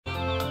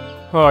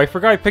Oh, I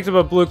forgot I picked up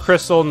a blue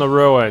crystal in the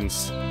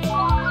ruins.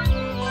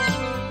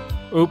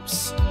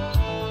 Oops.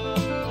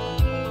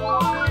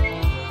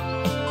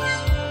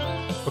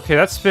 Okay,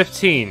 that's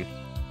 15.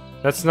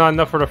 That's not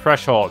enough for the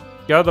threshold.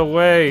 Get out of the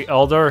way,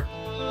 Elder.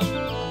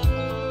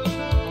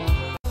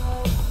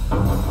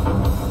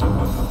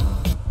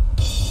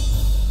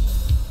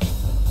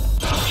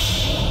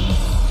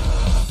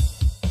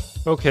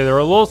 Okay, they're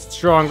a little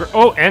stronger.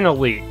 Oh, and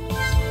elite.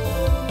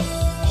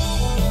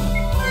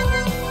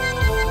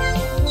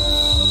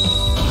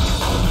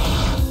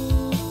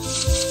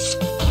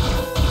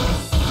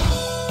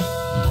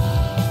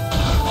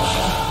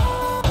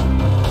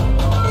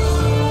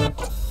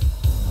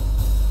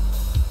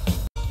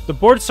 The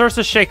board starts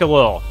to shake a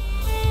little.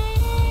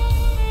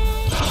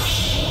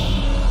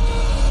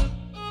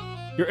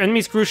 Your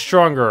enemies grew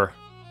stronger.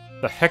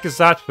 The heck is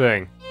that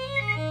thing?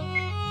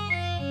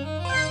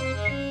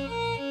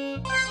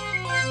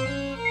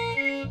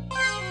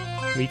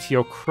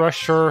 Meteor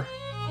Crusher.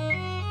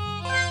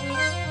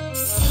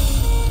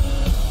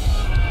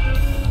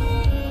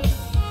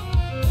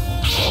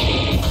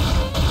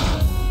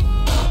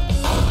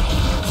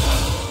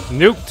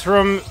 Nuked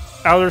from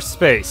outer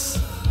space.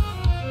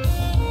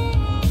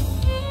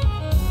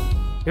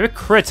 If it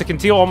crits, it can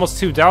deal almost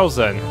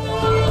 2,000.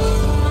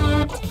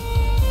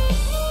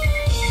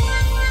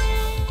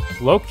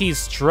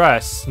 Loki's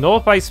Dress.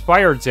 Nullifies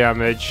fire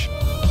damage.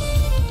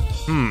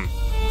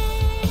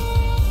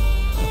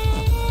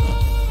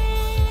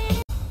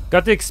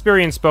 Got the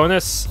experience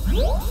bonus.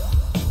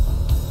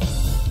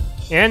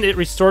 And it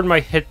restored my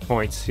hit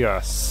points,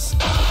 yes.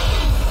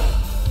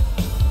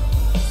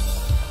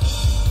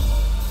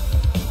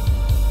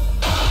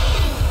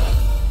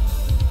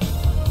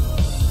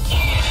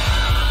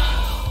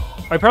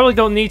 I probably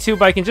don't need to,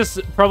 but I can just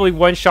probably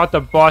one-shot the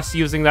boss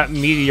using that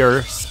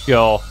meteor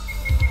skill.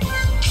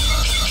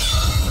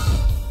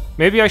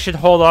 Maybe I should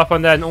hold off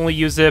on that and only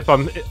use it if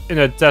I'm in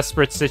a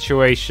desperate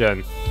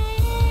situation.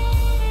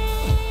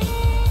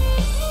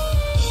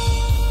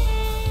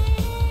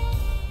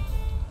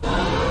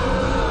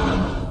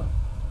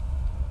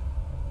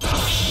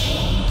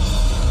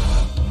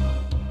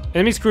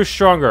 Enemies grew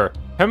stronger.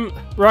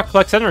 Hemrock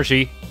collects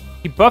energy.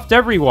 He buffed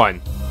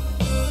everyone.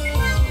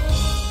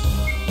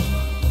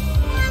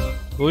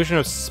 Illusion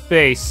of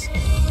Space.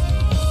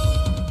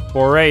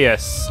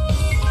 Boreas.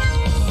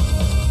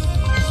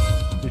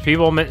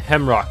 Enfeeblement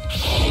Hemrock.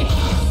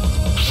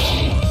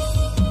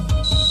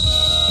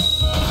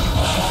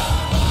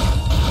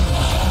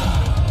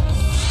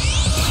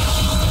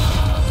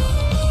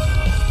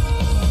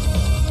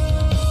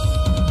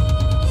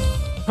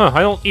 Huh,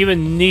 I don't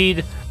even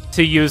need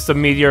to use the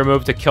meteor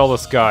move to kill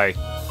this guy.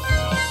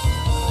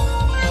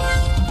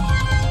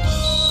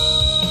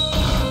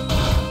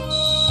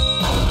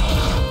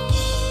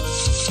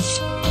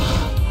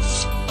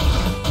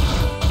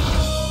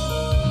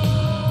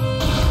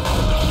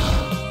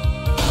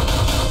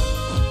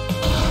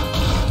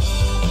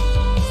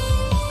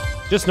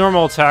 Just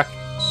normal attack.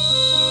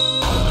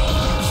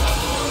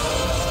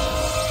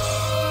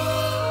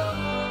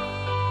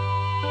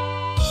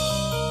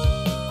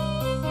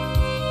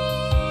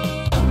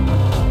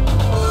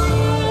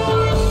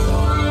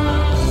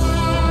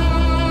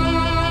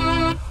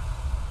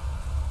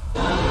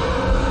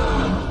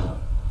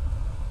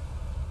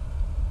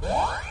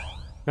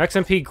 Max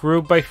MP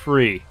grew by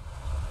 3.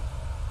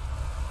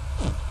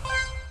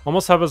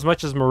 Almost have as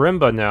much as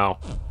Marimba now.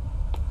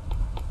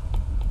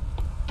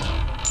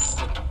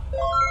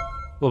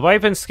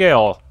 Leviathan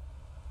Scale.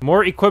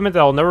 More equipment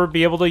that I'll never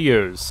be able to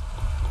use.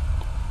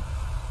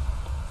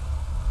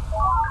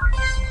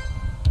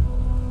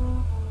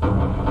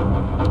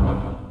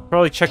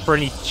 Probably check for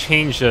any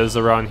changes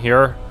around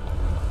here.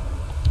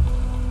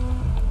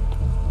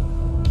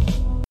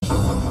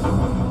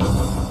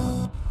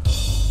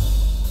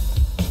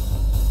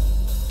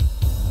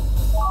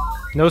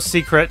 No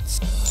secrets.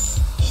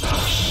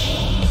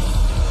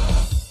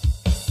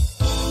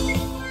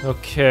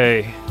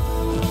 Okay.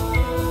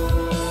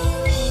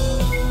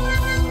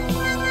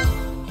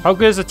 How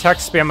good is attack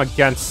spam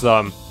against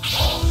them?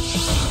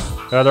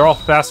 They're all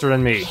faster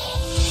than me.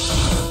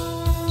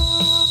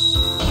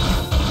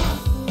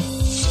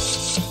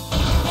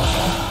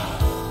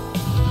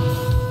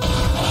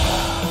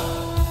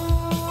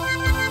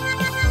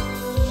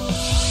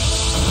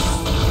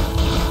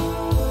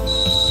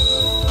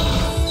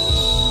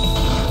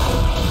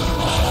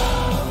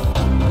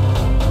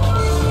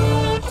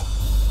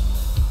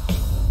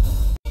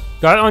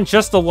 Got it on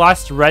just the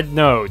last red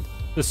node.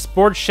 The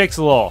board shakes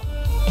a little.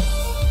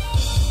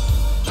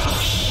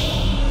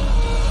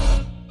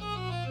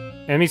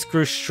 Enemies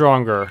grew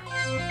stronger.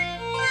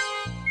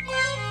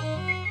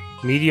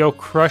 Meteor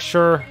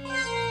Crusher.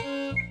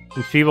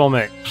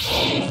 Enfeeblement.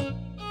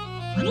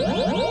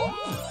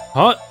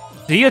 Huh?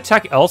 Did he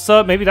attack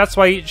Elsa? Maybe that's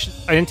why I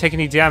didn't take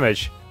any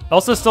damage.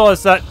 Elsa still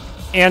has that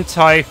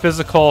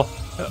anti-physical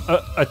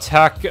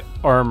attack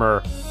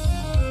armor.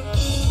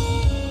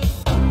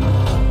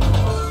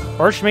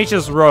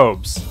 Archmage's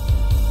Robes.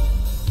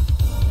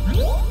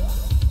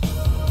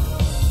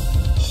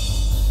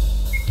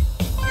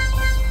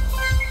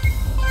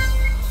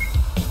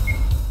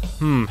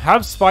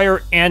 Have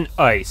Spire and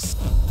Ice.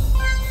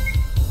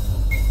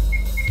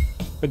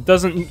 It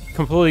doesn't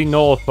completely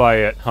nullify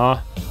it,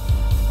 huh?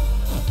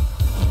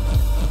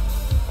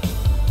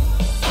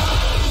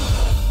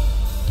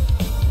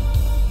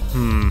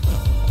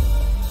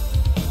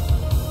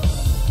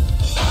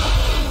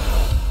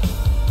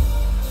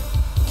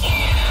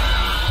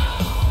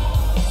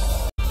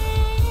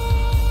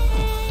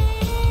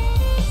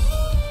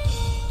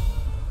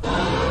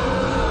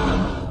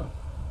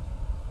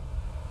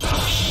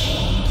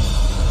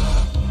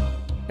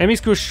 Enemies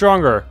grew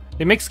stronger.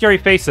 They make scary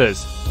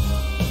faces.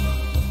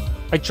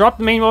 I dropped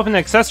the main weapon and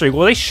accessory.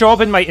 Will they show up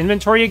in my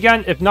inventory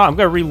again? If not, I'm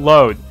gonna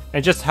reload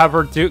and just have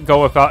her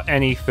go without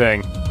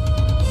anything.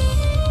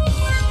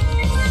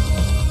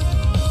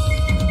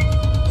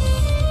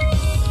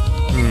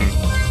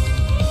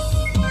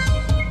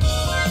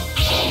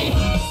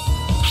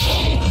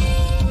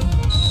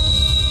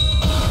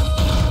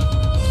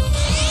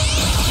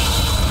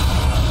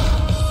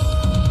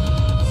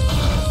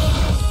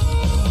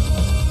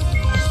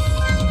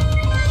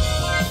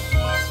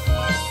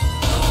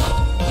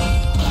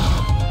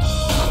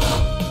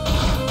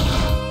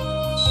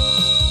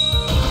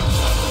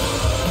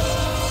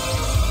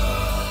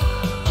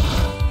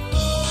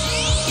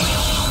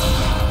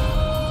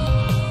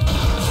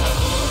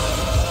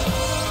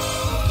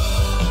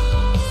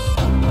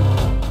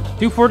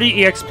 $240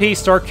 EXP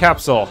Star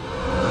Capsule.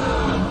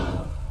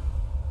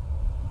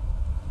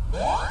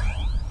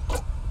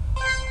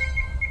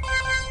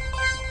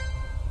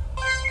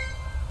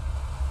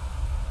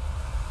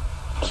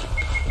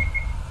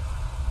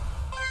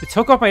 It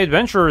took off my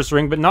adventurer's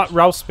ring, but not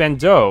Ralph's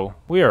bandeau.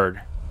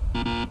 Weird.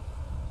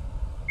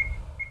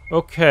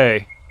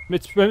 Okay.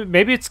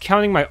 Maybe it's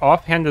counting my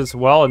offhand as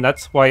well, and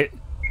that's why it...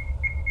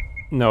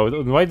 No,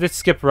 why did it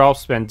skip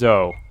Ralph's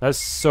bandeau? That's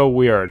so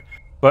weird.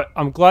 But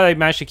I'm glad I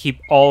managed to keep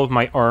all of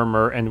my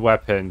armor and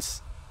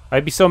weapons.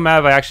 I'd be so mad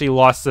if I actually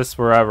lost this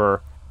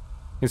forever,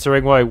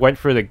 considering what I went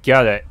through to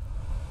get it.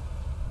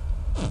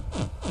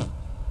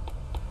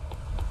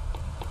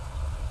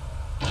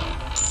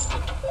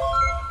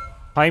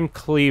 Time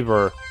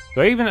Cleaver.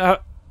 Do I even I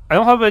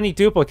don't have any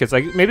duplicates.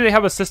 Like, maybe they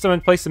have a system in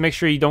place to make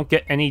sure you don't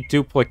get any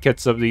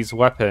duplicates of these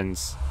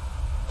weapons.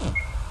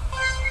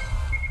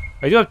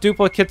 I do have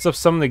duplicates of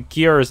some of the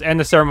gears and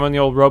the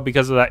ceremonial robe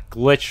because of that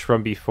glitch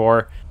from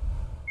before.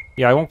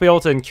 Yeah, I won't be able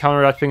to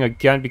encounter that thing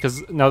again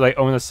because now that I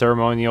own a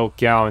ceremonial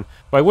gown.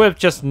 But I would have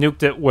just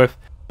nuked it with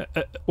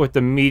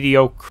the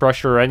Meteor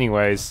Crusher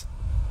anyways.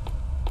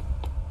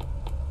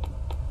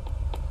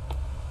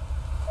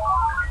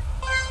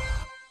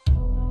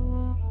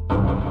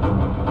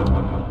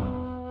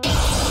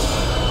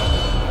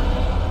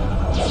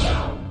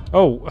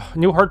 Oh,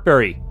 new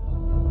heartberry.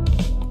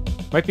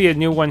 Might be a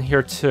new one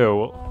here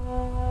too.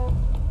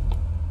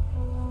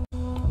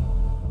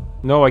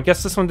 No, I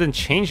guess this one didn't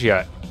change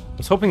yet. I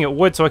was hoping it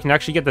would so I can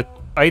actually get the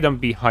item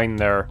behind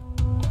there.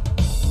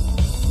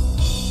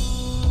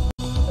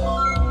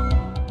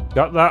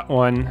 Got that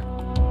one.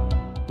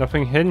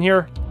 Nothing hidden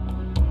here?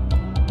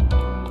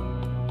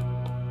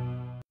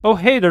 Oh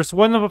hey, there's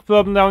one of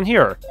them down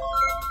here.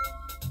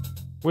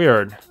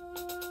 Weird.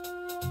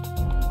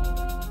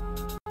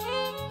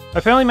 I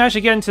finally managed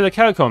to get into the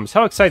catacombs.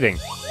 How exciting.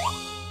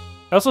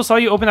 I also saw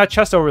you open that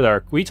chest over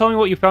there. Will you tell me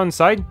what you found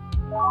inside?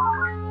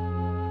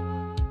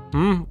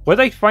 What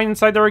did I find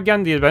inside there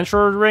again? The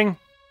adventurer ring?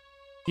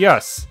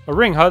 Yes. A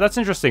ring, huh? That's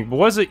interesting. But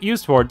what is it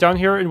used for? Down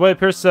here in what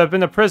appears to have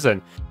been a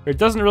prison. It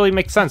doesn't really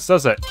make sense,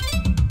 does it?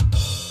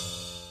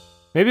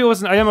 Maybe it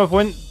was an item of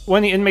when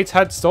the inmates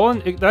had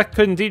stolen? That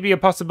could indeed be a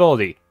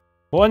possibility.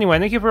 Well, anyway,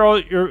 thank you for all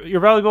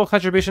your valuable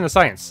contribution to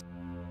science.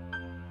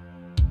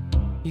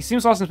 He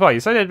seems lost in thought.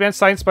 You cited advanced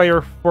science by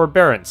your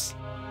forbearance.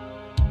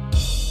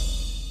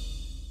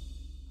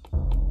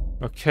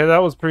 Okay, that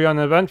was pretty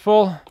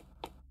uneventful.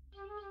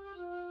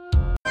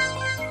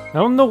 I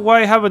don't know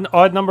why I have an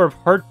odd number of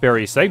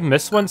heartberries. Did I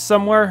miss one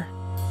somewhere?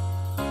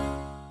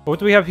 What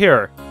do we have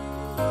here?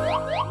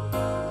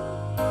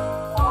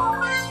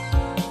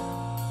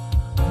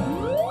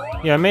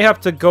 Yeah, I may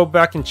have to go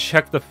back and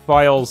check the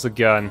files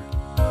again.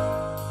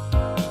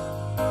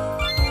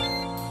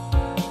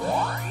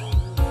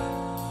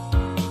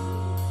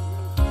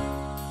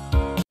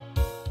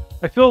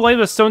 I feel a light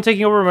of a stone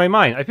taking over my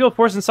mind. I feel a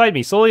force inside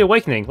me, slowly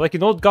awakening, like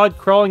an old god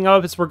crawling out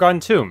of his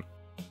forgotten tomb.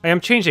 I am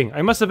changing.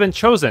 I must have been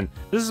chosen.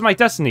 This is my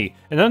destiny.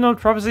 An unknown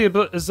prophecy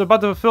is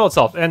about to fulfill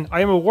itself, and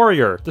I am a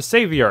warrior, the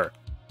savior.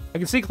 I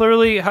can see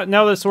clearly how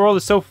now this world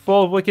is so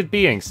full of wicked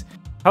beings.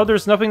 How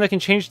there's nothing that can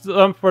change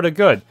them for the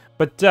good,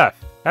 but death.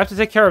 I have to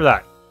take care of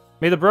that.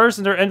 May the brothers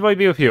and their envoy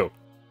be with you.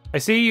 I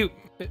see you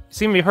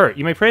seem to be hurt.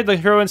 You may pray to the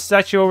heroine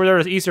statue over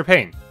there to ease your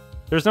pain.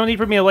 There's no need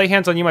for me to lay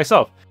hands on you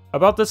myself.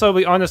 About this, I'll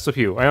be honest with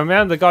you. I am a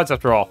man of the gods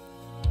after all.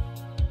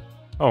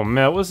 Oh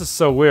man, this is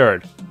so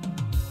weird.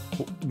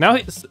 Now,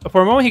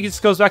 for a moment, he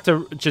just goes back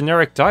to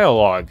generic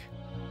dialogue.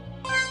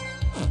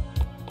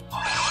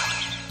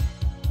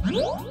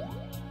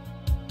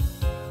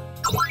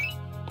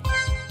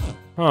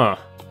 Huh.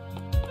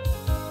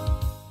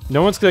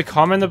 No one's gonna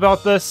comment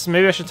about this?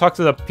 Maybe I should talk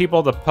to the people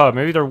at the pub.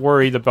 Maybe they're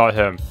worried about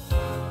him.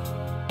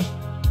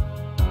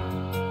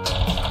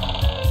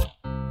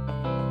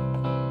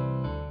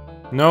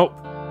 Nope.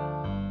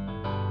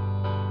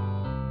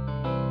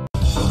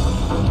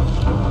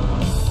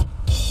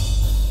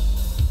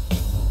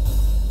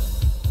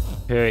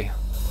 Okay.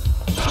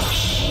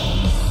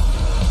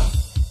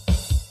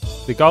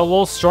 They got a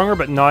little stronger,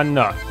 but not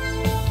enough.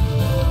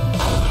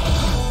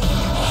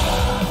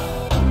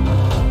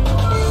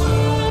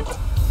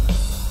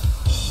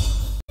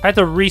 I had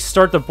to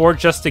restart the board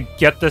just to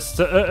get this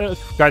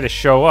guy to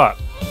show up.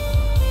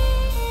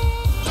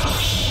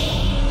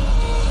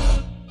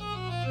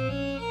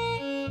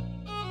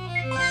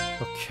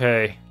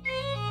 Okay.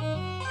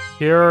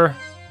 Here,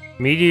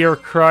 Meteor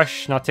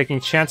Crush, not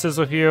taking chances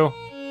with you.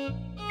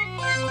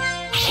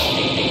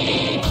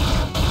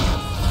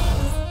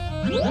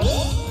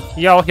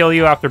 Yeah, I'll heal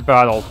you after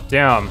battle.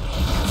 Damn.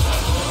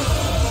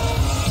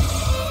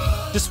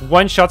 Just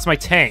one-shots my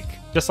tank.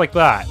 Just like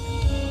that.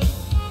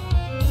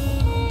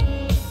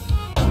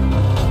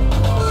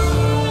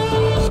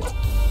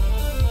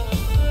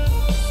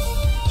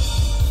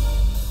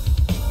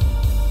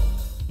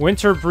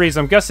 Winter Breeze.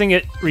 I'm guessing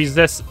it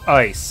resists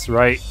ice,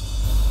 right?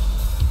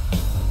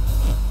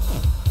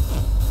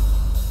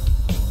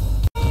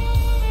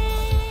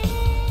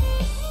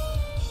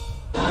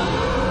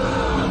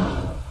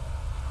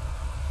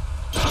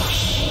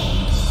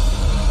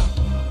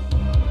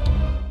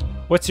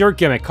 What's your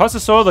gimmick? Cause the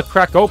soil to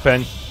crack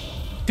open.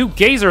 2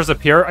 gazers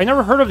appear. I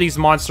never heard of these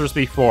monsters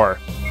before.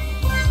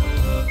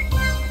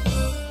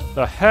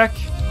 The heck?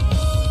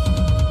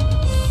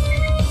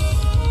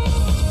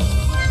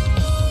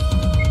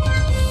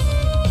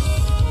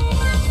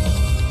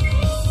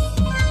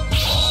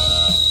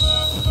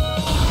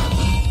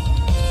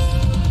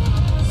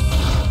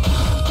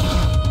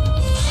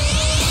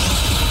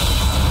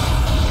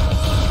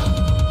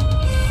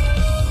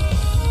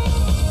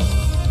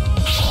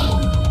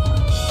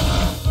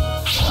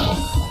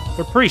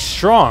 They're pretty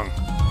strong.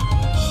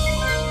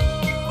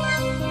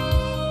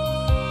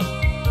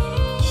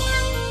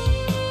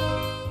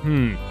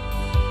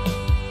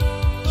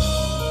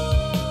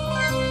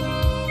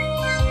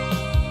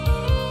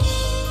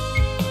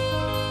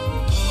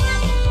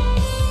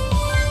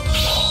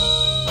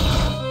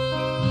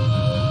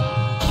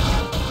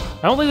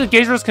 I don't think the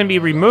gazers can be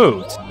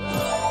removed.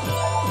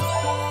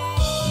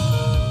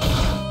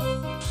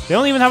 They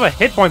don't even have a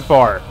hit point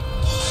bar.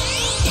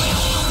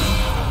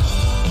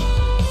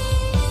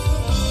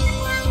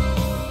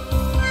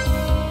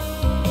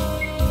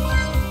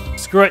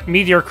 Screw it,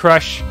 Meteor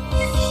Crush.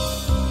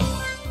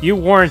 You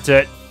warrant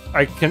it.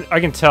 I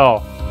can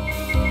tell.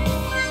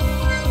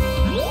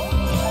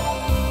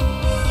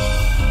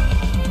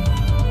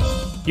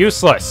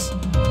 Useless.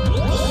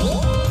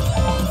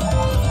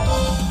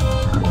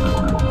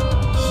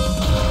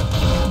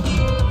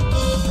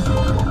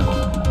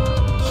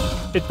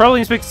 It probably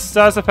needs to make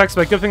status effects,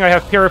 but good thing I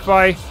have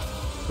Purify.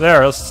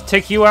 There, let's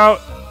take you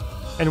out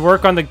and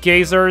work on the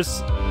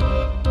gazers.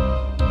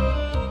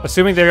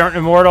 Assuming they aren't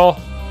immortal.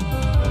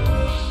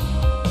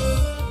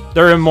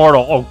 They're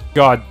immortal. Oh,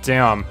 god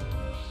damn.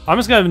 I'm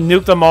just gonna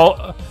nuke them all.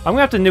 I'm gonna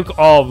have to nuke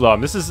all of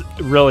them. This is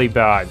really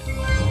bad.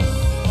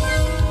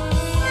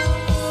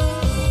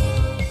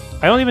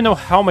 I don't even know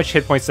how much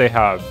hit points they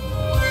have.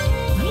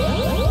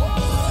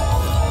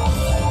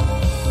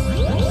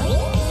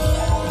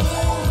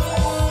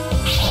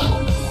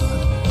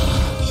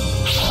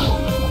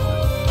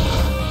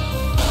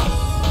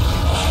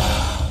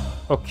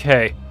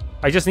 Okay.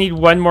 I just need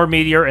one more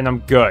meteor and I'm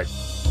good.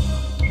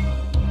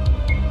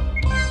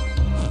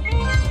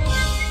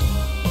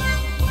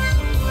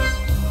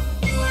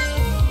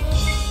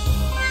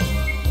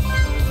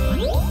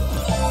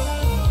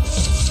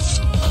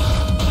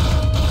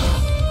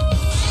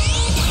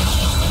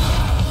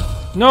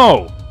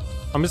 No!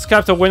 I'm just gonna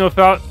have to win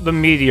without the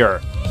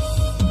meteor.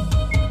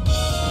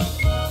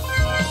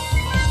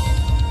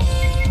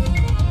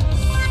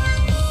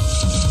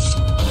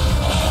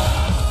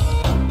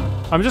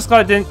 I'm just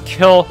glad I didn't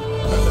kill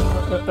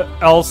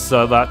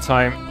Elsa that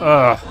time.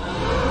 Ugh.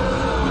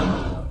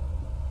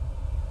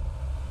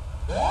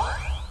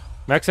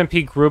 Max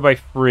MP grew by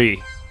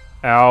 3.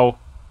 Ow.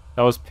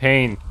 That was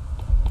pain.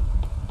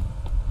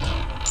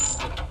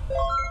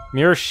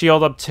 Mirror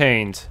shield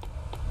obtained.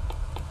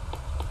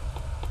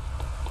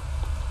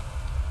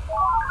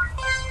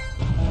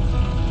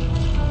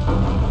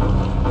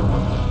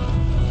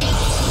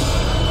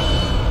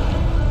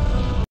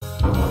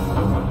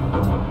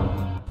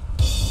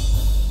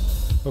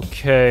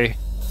 Okay.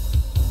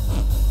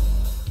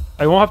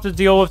 I won't have to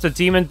deal with the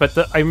demon, but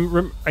I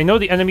know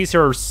the enemies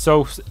here are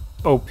so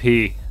OP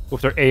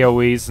with their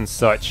AoEs and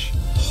such.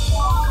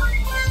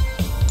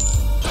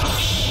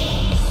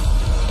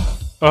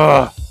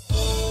 Ugh.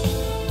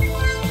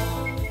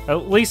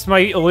 At least my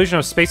illusion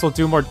of space will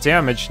do more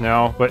damage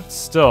now, but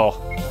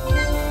still.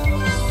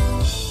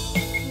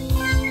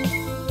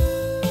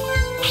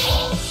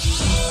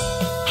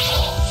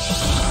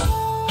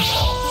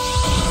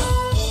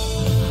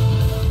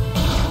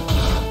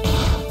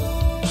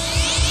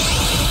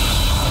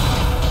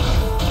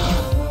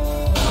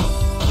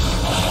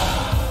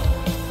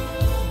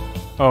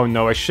 Oh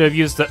no, I should have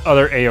used the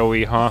other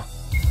AoE, huh?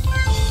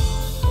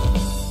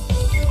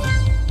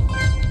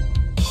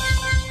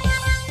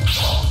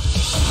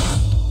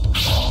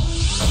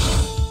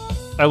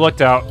 I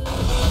looked out.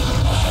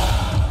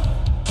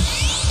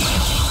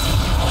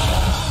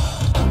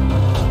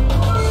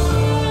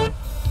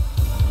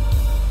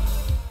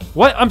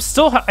 What? I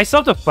still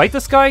have to fight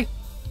this guy?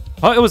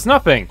 Huh? It was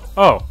nothing.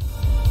 Oh.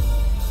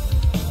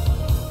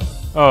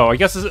 Oh, I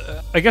guess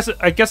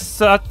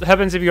that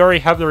happens if you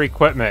already have their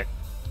equipment.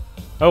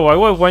 Oh, I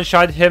would have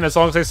one-shotted him as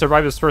long as I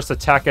survived his first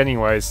attack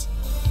anyways.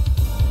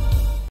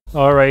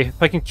 Alright,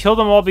 if I can kill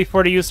them all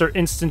before they use their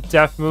instant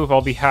death move,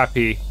 I'll be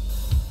happy.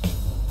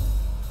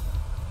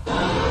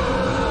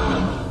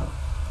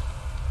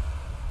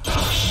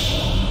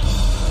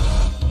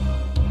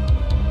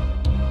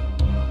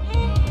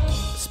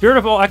 Spirit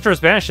of all actors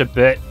vanished a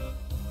bit.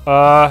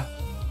 What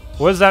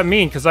does that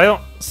mean? Because I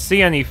don't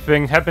see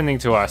anything happening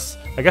to us.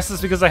 I guess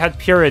it's because I had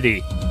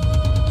purity.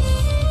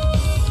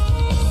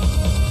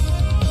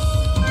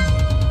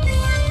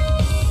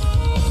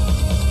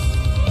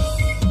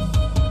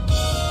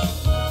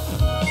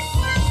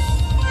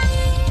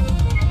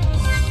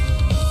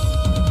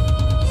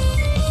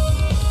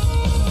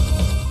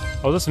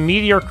 I'll just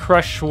meteor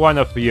crush one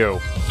of you.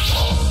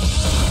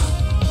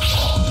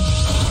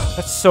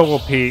 That's so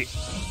OP.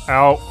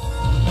 Ow.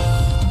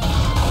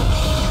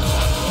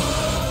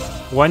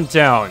 One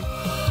down.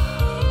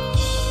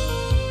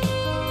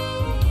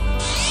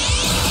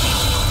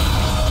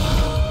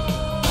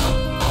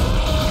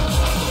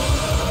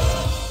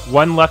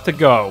 One left to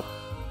go.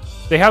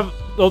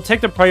 They'll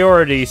take the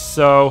priority,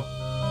 so...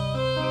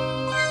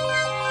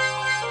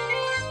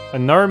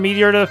 Another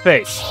meteor to the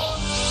face.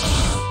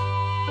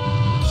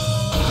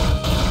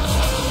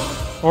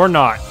 Or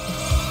not.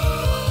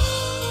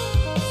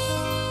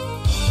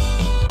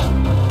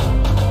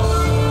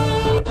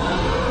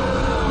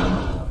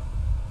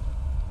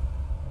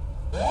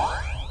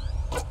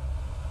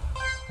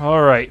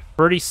 Alright,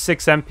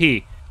 36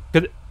 MP.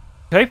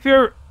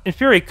 In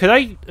theory, could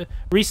I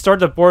restart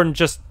the board and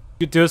just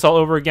do this all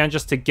over again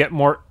just to get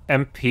more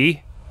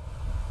MP?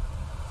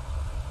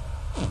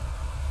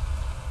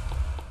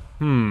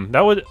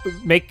 That would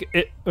make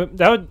it...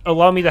 that would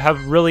allow me to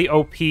have really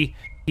OP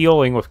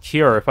healing with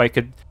Cure if I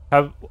could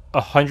have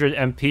 100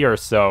 MP or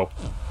so.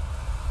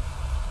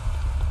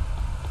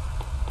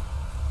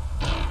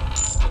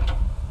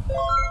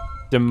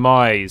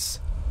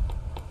 Demise.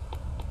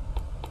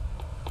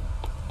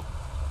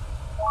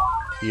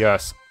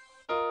 Yes.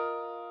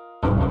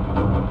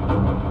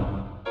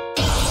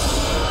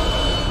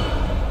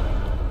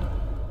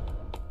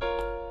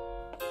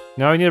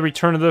 Now I need to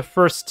return to the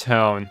first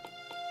town.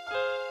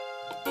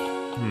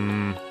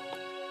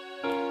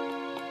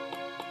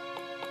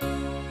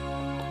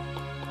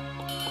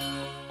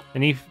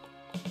 Any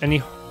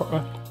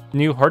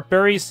new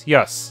heartberries?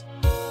 Yes.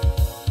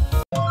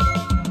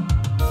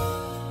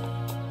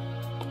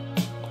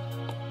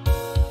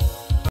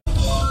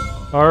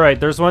 Alright,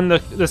 there's one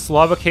in this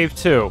lava cave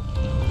too.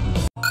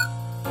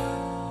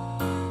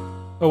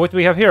 Oh, what do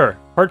we have here?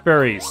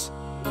 Heartberries.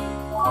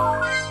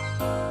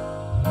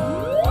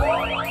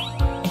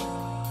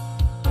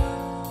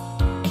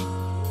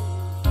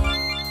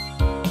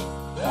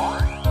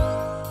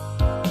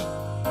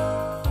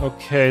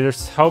 Okay,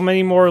 there's how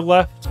many more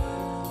left?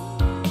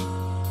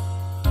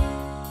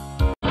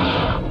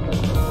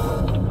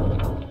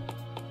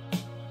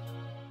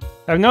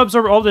 I've now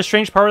absorbed all the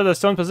strange power that the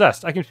stone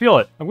possessed. I can feel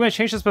it. I'm going to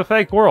change this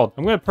pathetic world.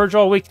 I'm going to purge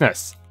all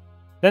weakness.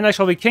 Then I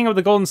shall be king of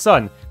the golden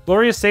sun,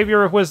 glorious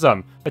savior of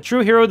wisdom, a true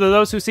hero to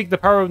those who seek the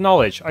power of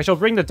knowledge. I shall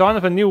bring the dawn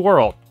of a new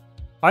world.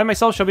 I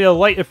myself shall be the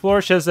light it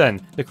flourishes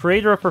in, the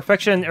creator of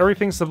perfection and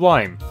everything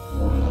sublime.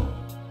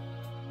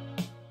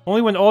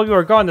 Only when all of you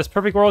are gone, this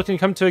perfect world can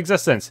come to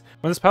existence,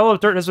 when this pile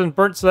of dirt has been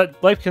burnt so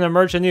that life can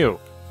emerge anew.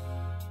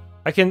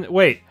 I can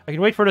wait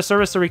for the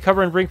service to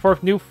recover and bring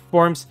forth new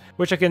forms,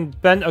 which I can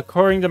bend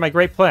according to my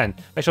great plan.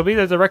 I shall be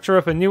the director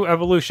of a new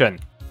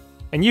evolution.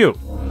 And you?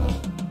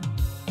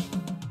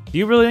 Do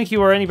you really think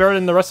you are any better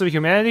than the rest of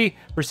humanity?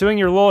 Pursuing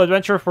your little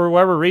adventure for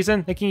whatever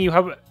reason? Thinking you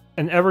have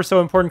an ever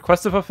so important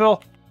quest to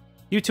fulfill?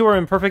 You two are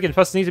imperfect and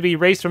thus need to be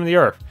raised from the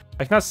earth.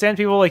 I cannot stand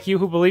people like you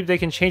who believe they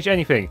can change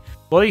anything.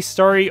 Bloody,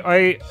 starry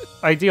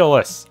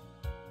idealists.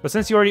 But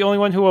since you are the only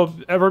one who will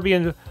ever be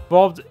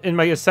involved in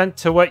my ascent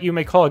to what you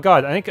may call a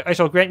god, I think I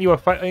shall grant you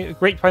a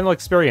great final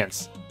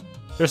experience.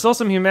 There's still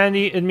some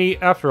humanity in me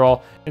after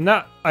all, and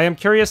that I am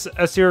curious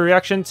as to your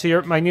reaction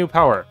to my new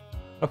power.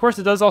 Of course,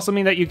 it does also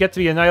mean that you get to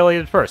be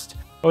annihilated first.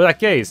 Oh, that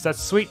gaze, that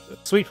sweet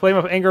flame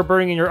of anger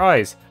burning in your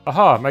eyes.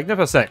 Aha,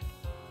 magnificent.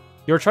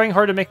 You're trying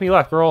hard to make me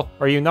laugh, girl,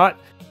 are you not?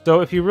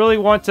 So if you really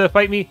want to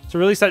fight me, to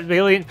release that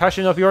valiant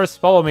passion of yours,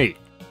 follow me.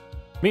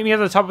 Meet me at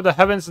the top of the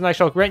heavens, and I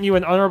shall grant you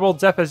an honorable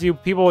death as you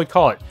people would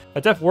call it.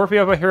 A death worthy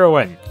of a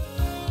heroine.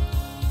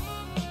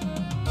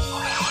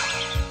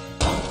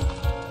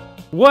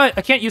 What?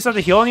 I can't use that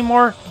to heal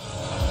anymore?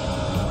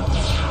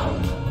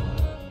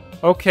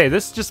 Okay,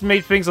 this just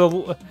made things a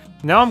little...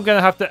 Now I'm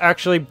gonna have to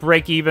actually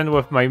break even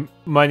with my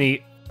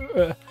money.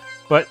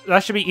 But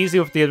that should be easy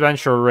with the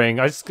adventure ring.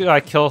 I just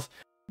gotta kill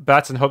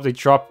bats and hope they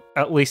drop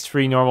at least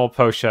 3 normal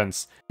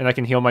potions. And I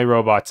can heal my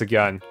robots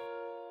again.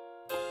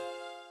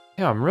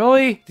 Damn,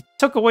 really? They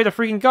took away the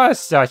freaking goddess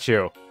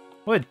statue.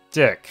 What a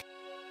dick.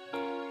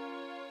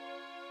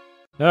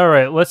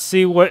 Alright, let's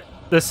see what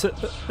this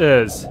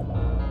is.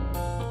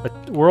 A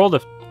world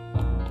of...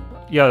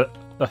 Yeah,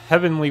 a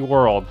heavenly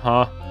world,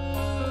 huh?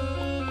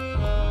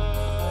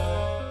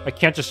 I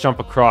can't just jump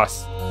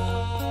across.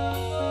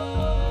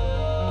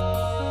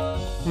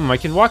 I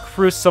can walk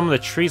through some of the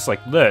trees like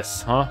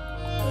this, huh?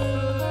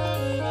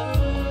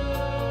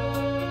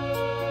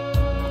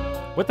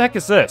 What the heck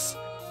is this?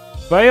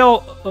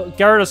 Vale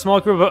gathered a small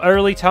group of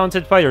utterly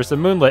talented fighters, the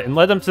Moonlit, and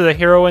led them to the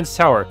heroine's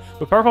tower.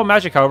 With powerful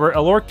magic, however,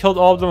 Allure killed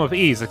all of them with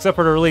ease, except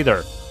for their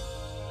leader.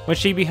 When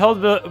she beheld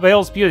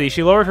Vale's beauty,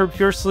 she lowered her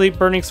fiercely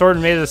burning sword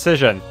and made a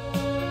decision.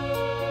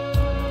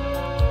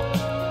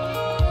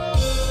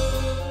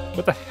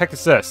 What the heck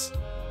is this?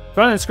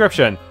 Found an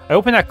inscription. I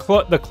opened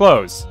the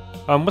close.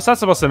 What's that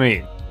supposed to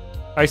mean?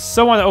 I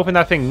so want to open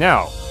that thing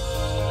now.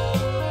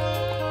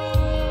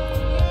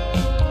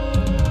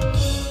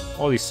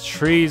 All these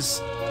trees.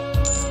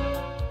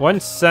 1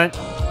 cent.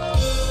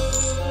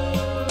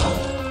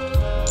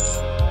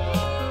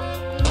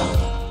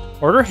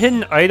 Are there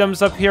hidden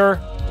items up here?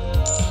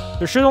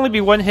 There should only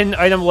be 1 hidden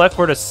item left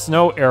for the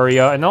snow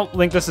area, and I don't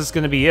think this is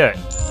going to be it.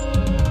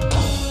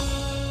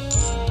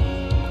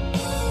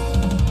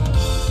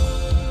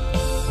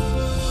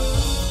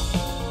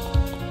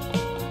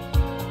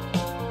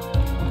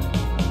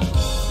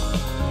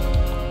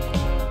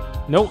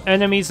 No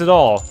enemies at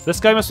all. This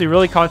guy must be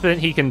really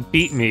confident he can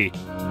beat me.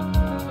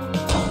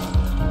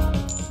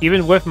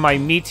 Even with my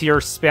meteor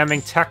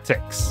spamming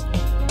tactics.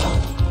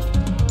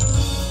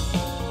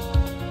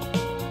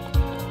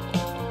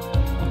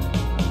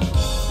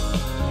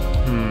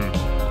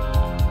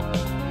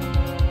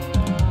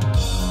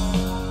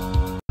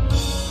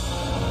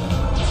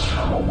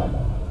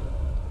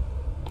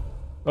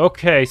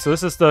 Okay, so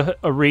this is the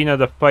arena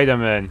to fight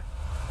him in.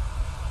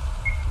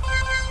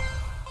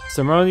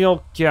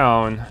 Ceremonial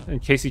gown, in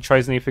case he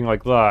tries anything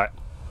like that.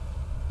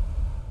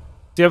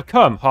 You have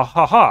come, ha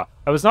ha ha.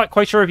 I was not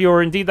quite sure if you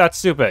were indeed that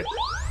stupid.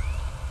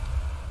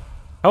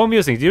 How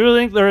amusing. Do you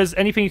really think there is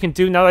anything you can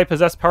do now that I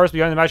possess powers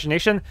beyond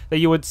imagination that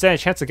you would stand a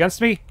chance against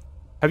me?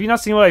 Have you not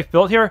seen what I've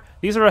built here?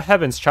 These are the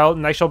heavens, child,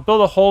 and I shall build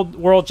a whole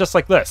world just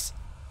like this.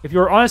 If you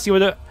were honest, you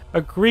would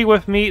agree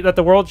with me that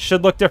the world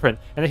should look different,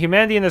 and that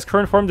humanity in its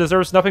current form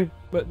deserves nothing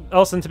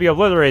else than to be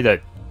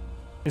obliterated.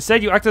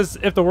 Instead, you act as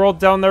if the world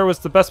down there was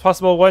the best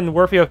possible one,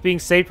 worthy of being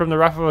saved from the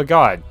wrath of a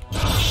god.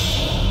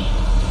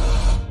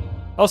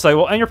 Elsa, I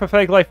will end your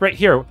pathetic life right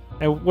here,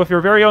 and with your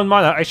very own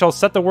mana, I shall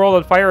set the world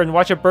on fire and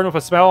watch it burn with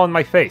a smile on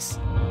my face.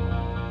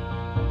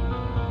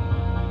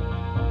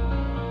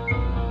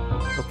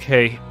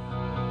 Okay.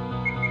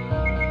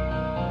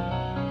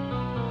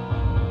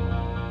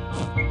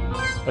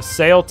 A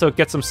sail to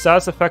get some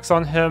status effects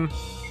on him.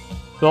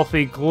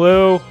 Filthy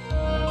glue.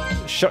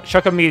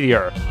 Chuck a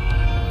meteor.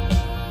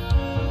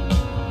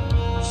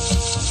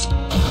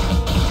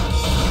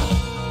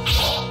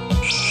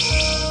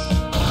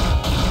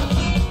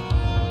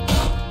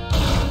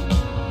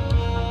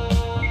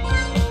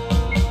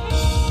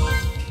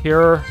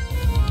 Here.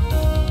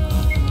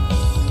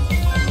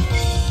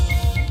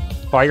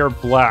 Fire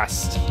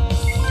blast.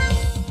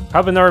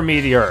 Have another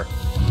meteor.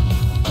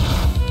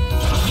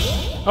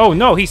 Oh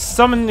no, he's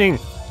summoning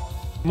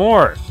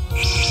more.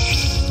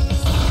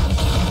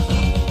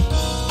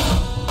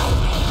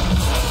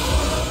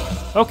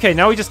 Okay,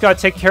 now we just gotta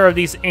take care of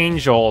these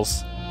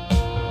angels.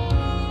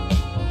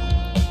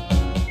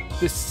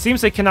 It seems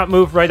they cannot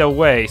move right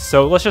away,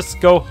 so let's just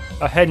go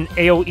ahead and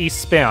AoE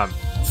spam.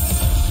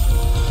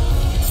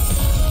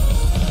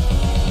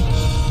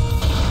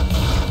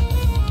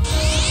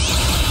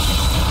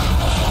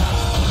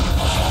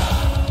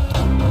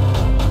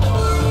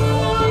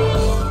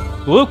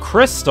 Blue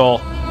crystal?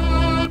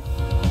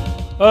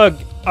 Why?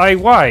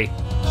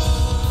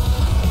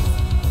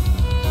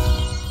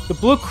 The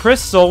blue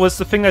crystal was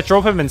the thing that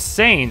drove him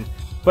insane,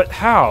 but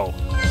how?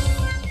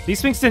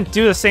 These things didn't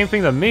do the same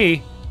thing to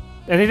me,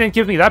 and they didn't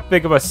give me that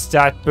big of a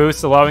stat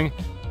boost, allowing...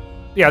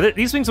 Yeah,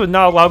 these things would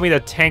not allow me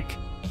to tank...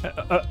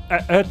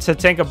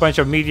 a bunch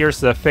of meteors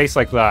to the face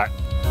like that.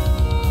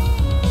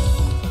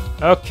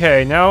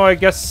 Okay, now I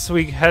guess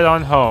we head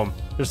on home.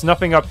 There's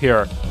nothing up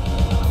here.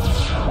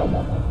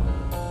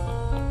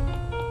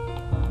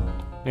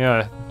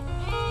 Yeah.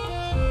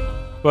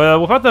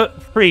 But without the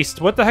priest,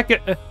 what the heck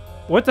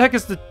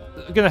is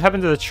gonna happen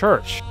to the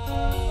church?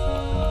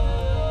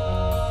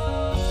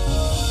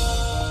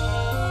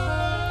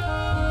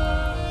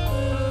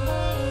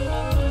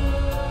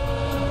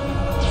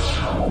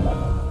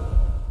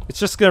 It's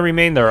just gonna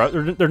remain there.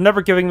 They're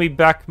never giving me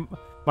back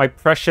my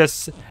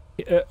precious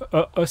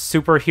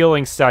super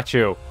healing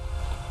statue.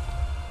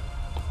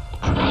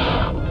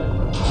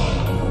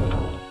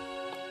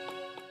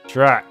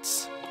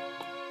 Drats.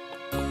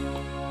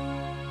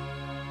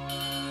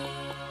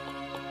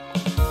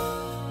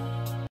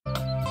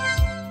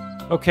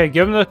 Okay,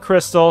 give him the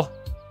crystal.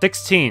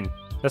 16.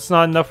 That's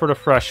not enough for the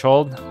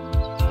threshold.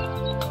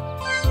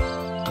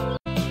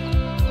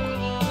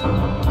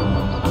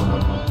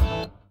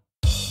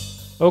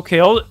 Okay,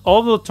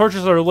 all the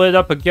torches are lit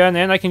up again,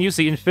 and I can use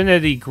the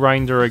infinity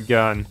grinder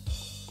again.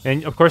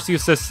 And of course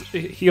use this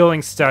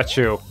healing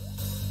statue.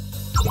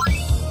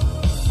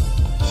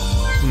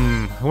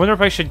 I wonder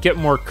if I should get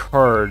more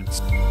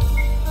cards.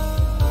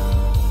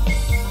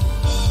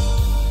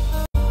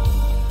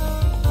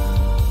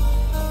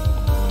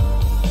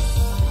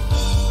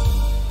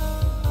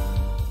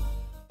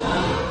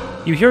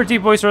 You hear a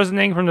deep voice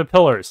resonating from the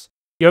pillars.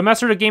 You have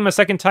mastered the game a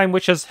second time,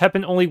 which has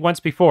happened only once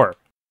before.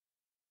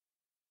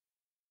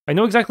 I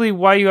know exactly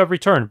why you have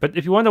returned, but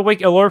if you want to wake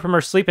Elora from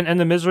her sleep and end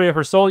the misery of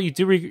her soul, you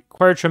do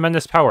require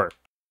tremendous power.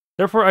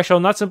 Therefore, I shall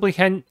not simply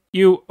hand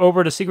you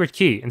over the secret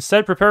key.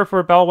 Instead, prepare for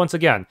a battle once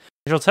again.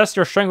 I shall test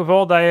your strength with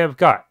all that I have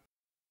got.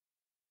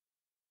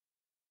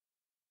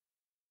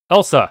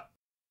 Elsa.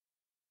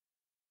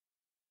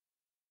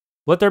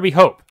 Let there be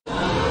hope.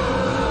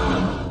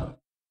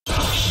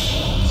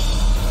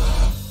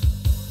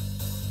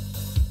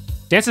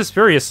 Dances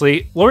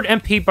furiously. Lord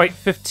MP bite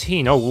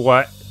 15. Oh,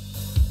 what?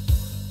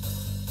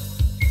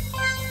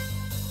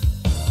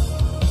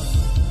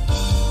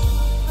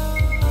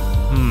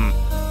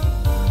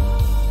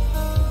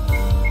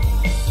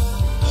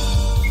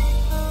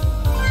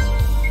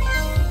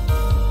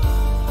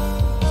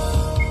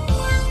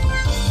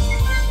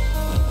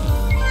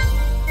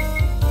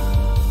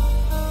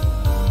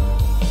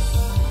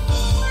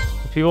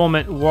 People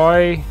meant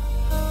Y.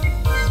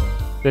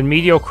 Then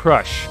Meteor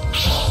Crush.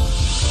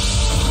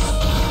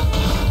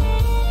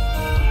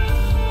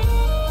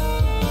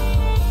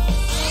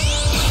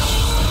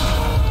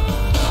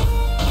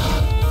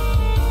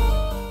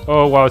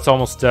 Oh wow, it's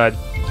almost dead.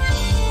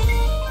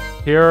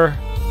 Here.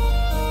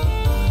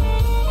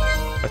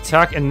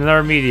 Attack and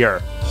another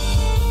meteor.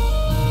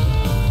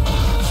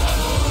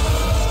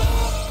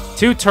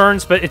 2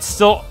 turns, but it's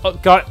still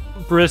got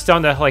bruised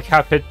down to like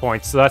half hit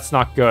points, so that's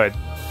not good.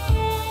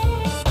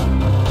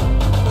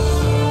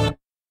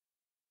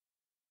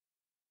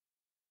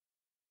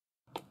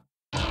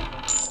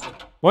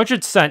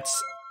 $100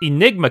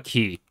 Enigma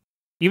Key.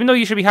 Even though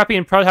you should be happy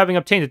and proud having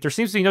obtained it, there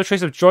seems to be no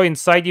trace of joy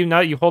inside you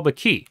now that you hold the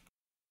key.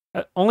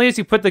 Only as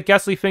you put the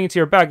ghastly thing into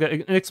your bag, the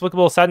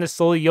inexplicable sadness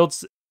slowly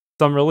yields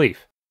some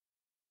relief.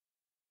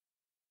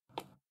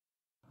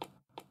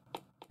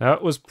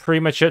 That was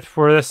pretty much it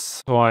for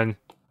this one.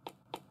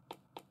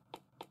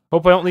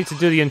 Hope I don't need to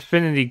do the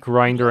infinity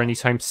grinder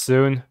anytime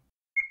soon.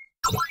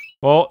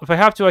 Well, if I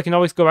have to, I can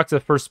always go back to the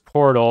first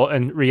portal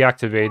and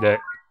reactivate it.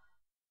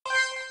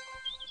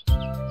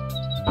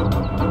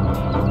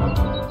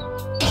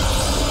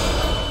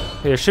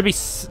 Okay, there should be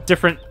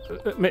different...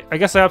 I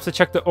guess I have to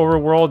check the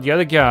overworld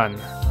yet again.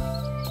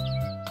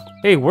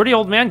 Hey, where'd the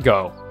old man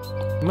go?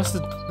 He must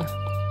have...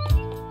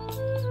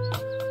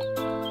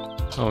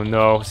 Oh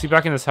no, is he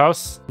back in his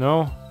house?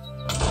 No?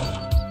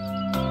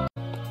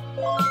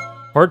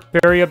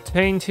 Heartberry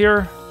obtained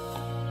here?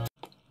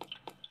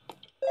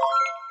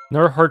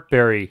 Another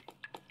Heartberry.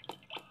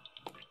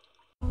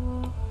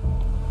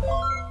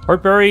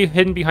 Heartberry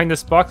hidden behind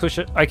this box, which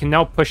I can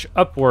now push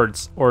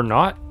upwards, or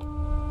not?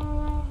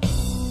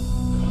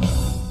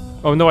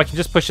 Oh no, I can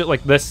just push it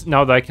like this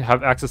now that I can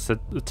have access to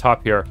the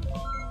top here.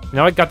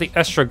 Now I got the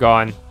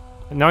Estragon.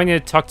 And now I need to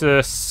talk to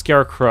the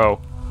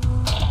Scarecrow.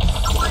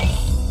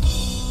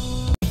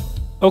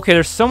 Okay,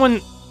 there's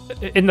someone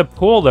in the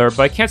pool there,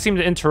 but I can't seem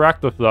to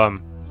interact with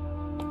them.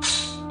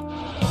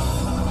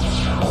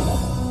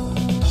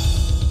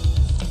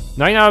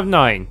 9 out of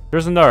 9.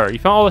 There's another. You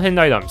found all the hidden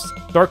items.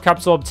 Dark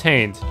capsule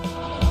obtained.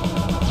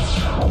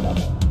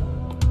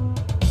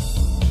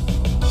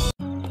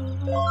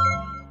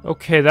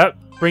 Okay, that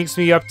brings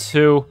me up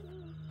to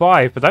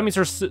 5, but that means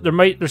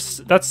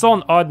that's still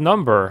an odd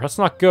number. That's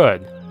not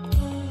good.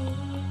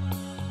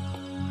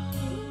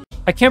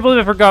 I can't believe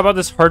I forgot about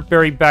this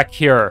Heartberry back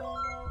here.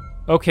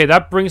 Okay,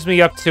 that brings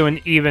me up to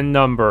an even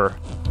number.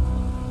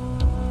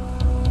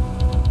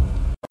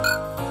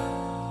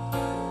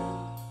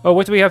 Oh,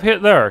 what do we have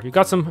hit there? You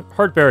got some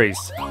Heartberries.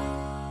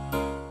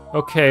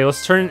 Okay,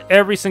 let's turn in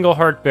every single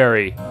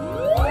Heartberry.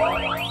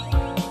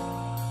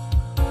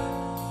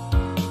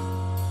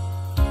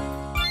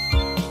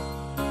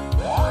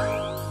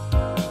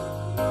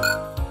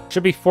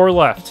 Should be 4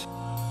 left.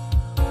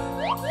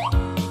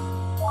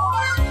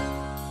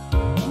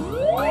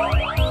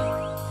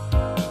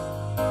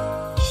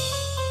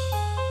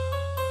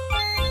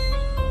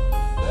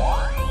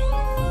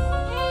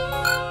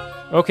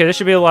 Okay, this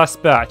should be the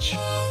last batch.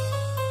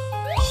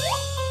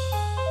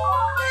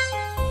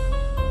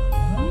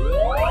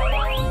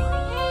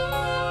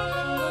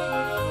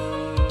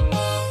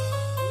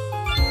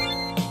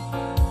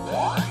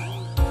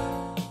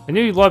 I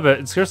knew you'd love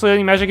it. It's scarcely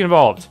any magic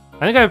involved.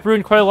 I think I've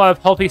brewed quite a lot of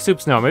healthy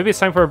soups now. Maybe it's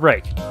time for a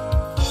break.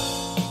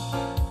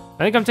 I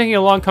think I'm taking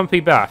a long, comfy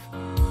bath.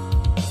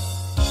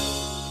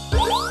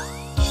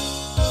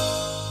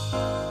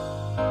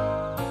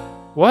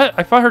 What?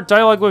 I thought her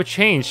dialogue would have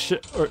changed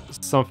or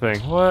something.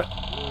 What?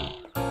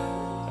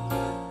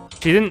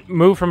 She didn't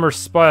move from her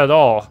spot at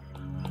all.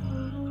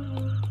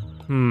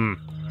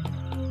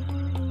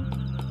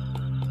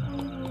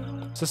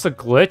 Is this a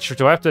glitch, or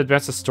do I have to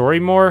advance the story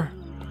more?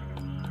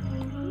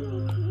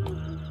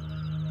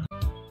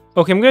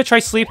 Okay, I'm gonna try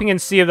sleeping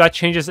and see if that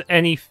changes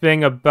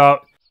anything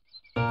about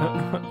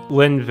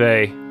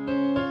Linvey.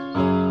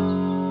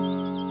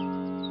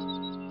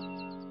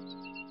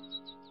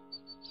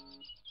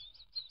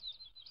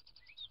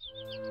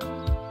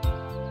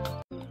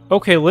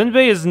 Okay,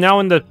 Linvey is now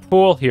in the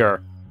pool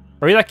here.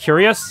 Are you that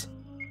curious?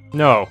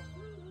 No.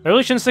 I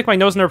really shouldn't stick my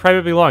nose in her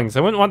private belongings. I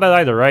wouldn't want that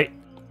either, right?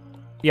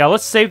 Yeah,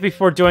 let's save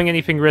before doing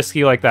anything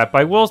risky like that,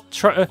 but I will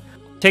try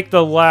take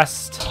the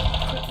last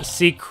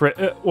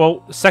secret,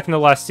 well, second to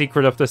last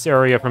secret of this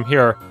area from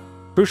here.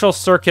 Crucial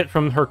circuit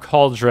from her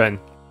cauldron.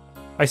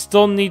 I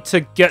still need to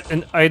get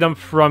an item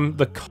from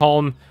the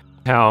Calm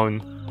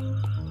Town.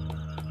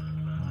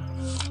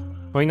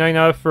 29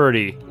 out of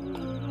 30.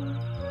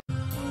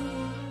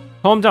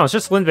 Calm down, it's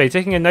just Linvey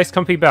taking a nice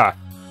comfy bath.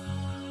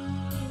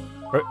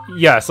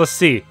 Yes, let's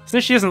see.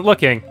 Since she isn't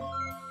looking...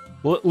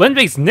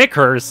 Linvey's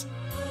knickers?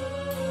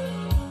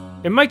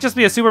 It might just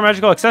be a super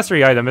magical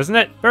accessory item, isn't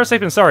it? Better safe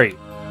than sorry.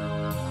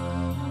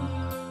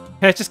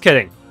 Hey, just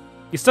kidding.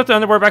 You stuffed the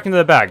underwear back into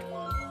the bag.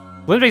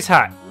 Linvey's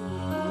hat.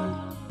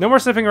 No more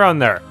sniffing around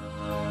there.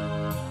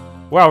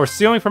 Wow, we're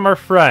stealing from our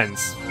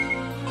friends.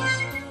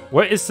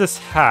 What is this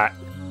hat?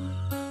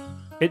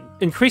 It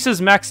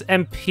increases max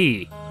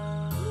MP.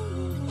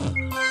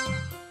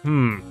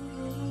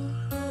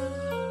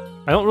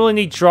 I don't really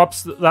need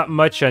drops that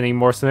much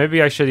anymore, so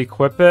maybe I should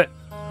equip it.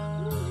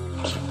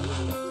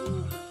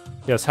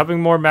 Yes,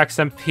 having more max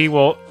MP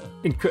will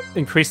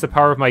increase the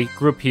power of my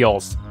group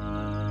heals.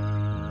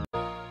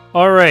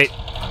 Alright.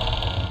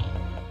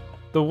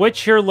 The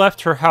witch here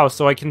left her house,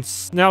 so I can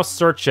now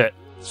search it.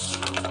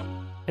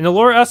 And the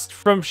lore asked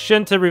from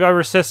Shin to revive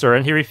her sister,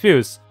 and he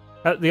refused.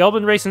 The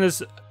Elven race in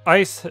his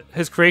eyes,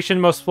 his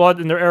creation most flawed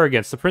in their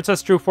arrogance. The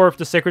princess drew forth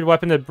the sacred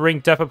weapon to bring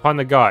death upon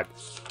the god.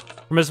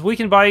 From his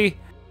weakened body,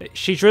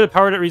 she drew the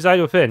power that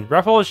resided within.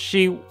 Raffle as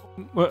she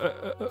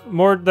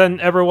more than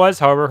ever was,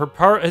 however,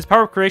 his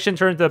power of creation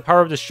turned into the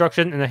power of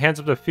destruction in the hands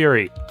of the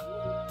Fury.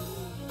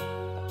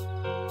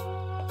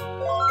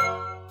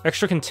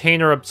 Extra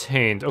container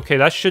obtained. Okay,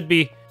 that should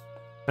be...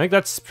 I think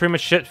that's pretty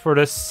much it for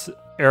this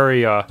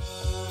area.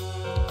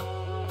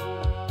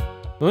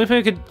 The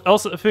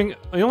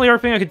only other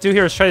thing I could do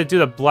here is try to do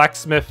the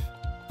blacksmith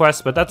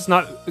quest, but that's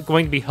not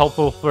going to be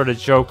helpful for the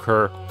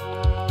Joker.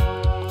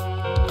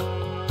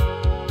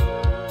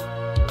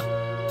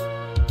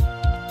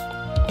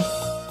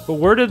 But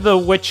where did the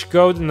witch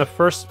go in the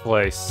first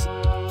place?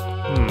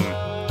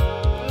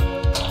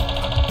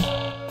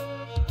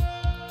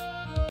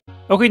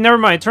 Okay, never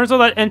mind. It turns out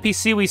that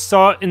NPC we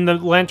saw in the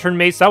Lantern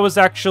Maze, that was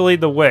actually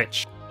the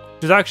witch.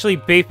 She was actually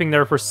bathing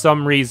there for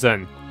some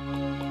reason.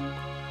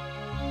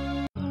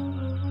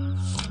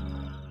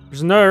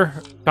 There's another.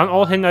 Found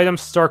all hidden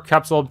items star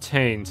capsule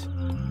obtained.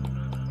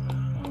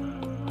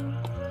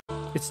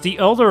 It's the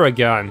Elder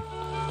again.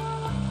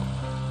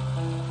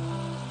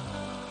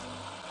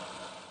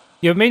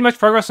 You have made much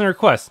progress on your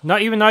quest.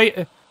 Not even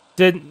I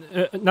did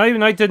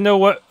know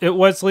what it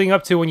was leading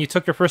up to when you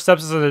took your first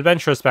steps as an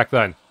adventuress back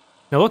then.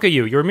 Now look at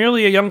you. You're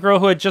merely a young girl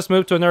who had just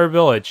moved to another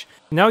village.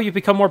 Now you've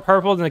become more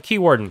powerful than a key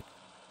warden.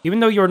 Even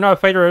though you were not a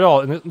fighter at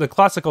all, in the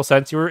classical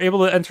sense, you were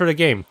able to enter the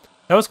game.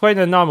 That was quite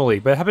an anomaly,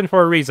 but it happened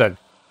for a reason.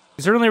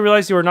 You certainly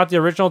realized you were not the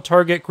original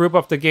target group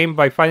of the game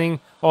by finding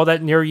all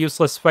that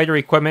near-useless fighter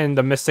equipment in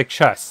the Mystic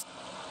Chest.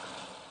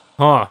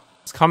 Huh.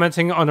 It's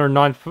commenting on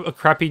our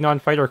crappy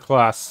non-fighter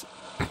class.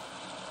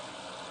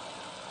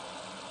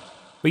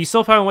 But you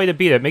still found a way to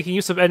beat it, making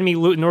use of enemy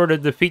loot in order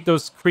to defeat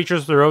those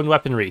creatures with their own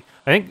weaponry.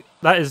 I think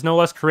that is no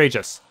less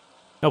courageous.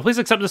 Now please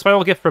accept this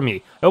final gift from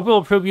me. I hope it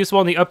will prove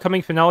useful in the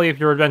upcoming finale of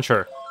your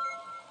adventure.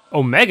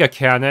 Omega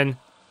Cannon?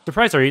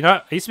 Surprised, are you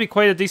not? I used to be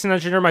quite a decent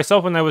engineer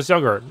myself when I was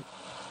younger.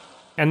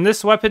 And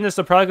this weapon is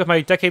the product of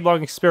my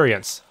decade-long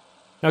experience.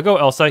 Now go,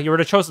 Elsa, you are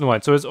the chosen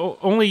one, so it's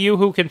only you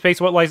who can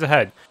face what lies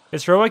ahead.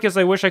 As heroic as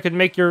I wish I could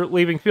make your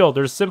leaving feel,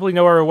 there's simply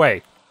no other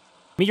way.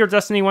 Meet your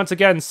destiny once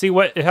again and see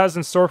what it has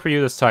in store for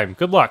you this time.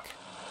 Good luck.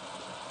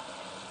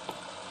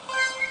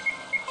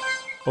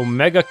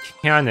 Omega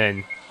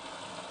Cannon.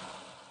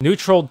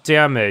 Neutral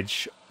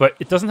damage, but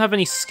it doesn't have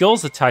any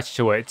skills attached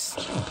to it.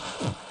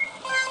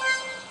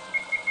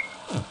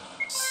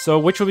 So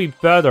which would be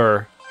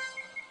better?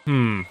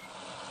 If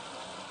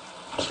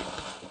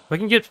I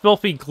can get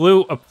Filthy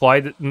Glue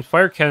applied, then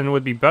Fire Cannon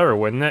would be better,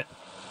 wouldn't it?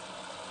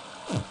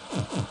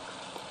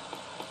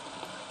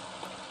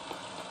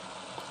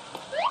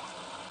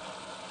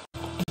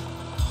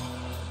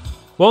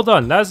 Well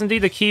done, that is indeed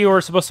the key you were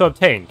supposed to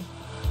obtain. Can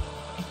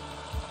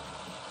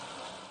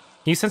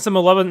you sense the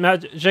malevolent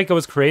magic it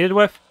was created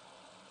with?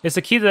 It's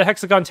the key to the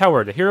Hexagon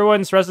Tower, the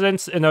heroine's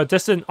residence in a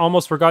distant,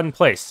 almost forgotten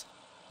place.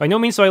 By no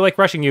means do I like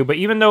rushing you, but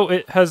even though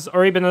it has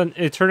already been an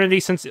eternity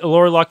since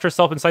Elora locked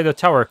herself inside the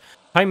tower,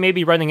 time may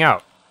be running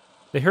out.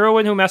 The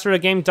heroine who mastered the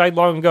game died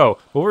long ago,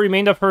 but what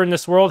remained of her in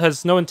this world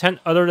has no intent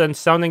other than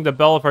sounding the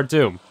bell of our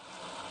doom.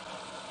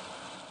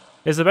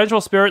 It is a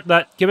vengeful spirit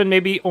that, given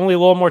maybe only a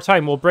little more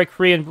time, will break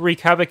free and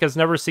wreak havoc as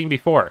never seen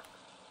before. It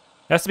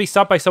has to be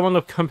stopped by someone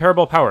with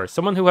comparable power,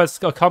 someone who has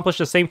accomplished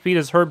the same feat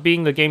as her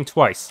being the game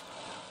twice.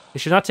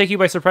 It should not take you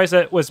by surprise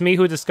that it was me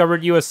who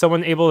discovered you as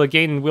someone able to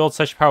gain and wield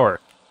such power.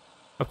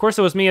 Of course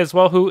it was me as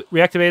well who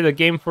reactivated the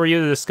game for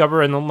you to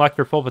discover and unlock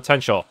your full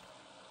potential.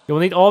 You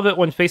will need all of it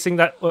when facing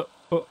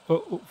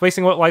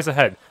what lies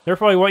ahead.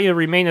 Therefore I want you to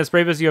remain as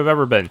brave as you have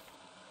ever been. You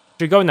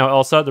should go now,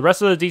 Elsa. The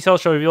rest of the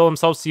details shall reveal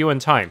themselves to you in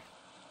time.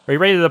 Are you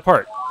ready to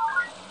depart?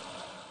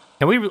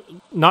 Can we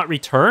not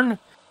return?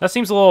 That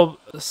seems a little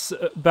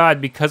bad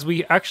because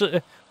we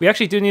actually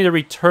do need to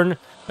return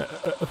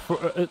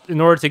in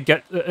order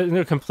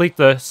to complete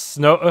the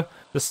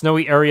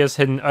snowy area's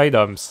hidden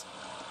items.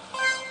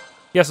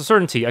 Yes, with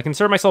certainty. I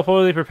consider myself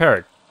fully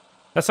prepared.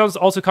 That sounds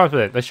also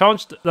confident. The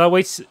challenge that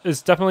awaits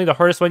is definitely the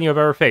hardest one you have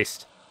ever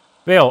faced.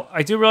 Vale,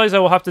 I do realize I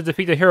will have to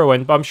defeat the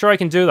heroine, but I'm sure I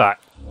can do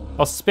that.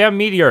 I'll spam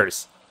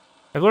meteors.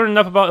 I've learned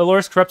enough about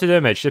Elora's corrupted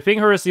image.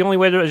 Defeating her is the only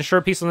way to ensure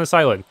peace on this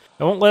island.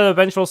 I won't let a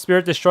vengeful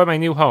spirit destroy my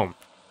new home.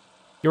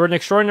 You're an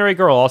extraordinary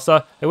girl,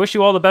 Elsa. I wish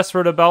you all the best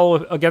for the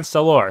battle against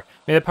Elora.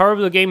 May the power of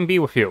the game be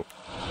with you.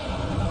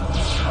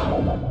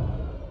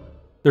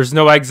 There's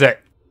no exit.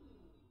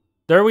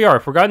 There we are,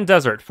 Forgotten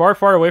Desert, far,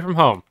 far away from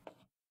home.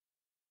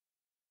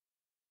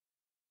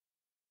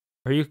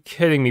 Are you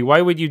kidding me?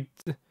 Why would you...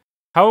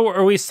 How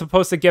are we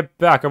supposed to get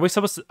back? Are we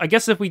supposed to... I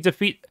guess if we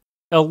defeat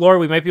Elora,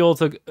 we might be able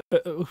to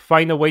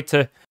find a way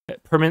to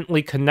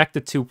permanently connect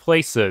the two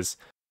places.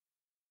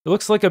 It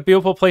looks like a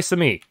beautiful place to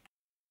me.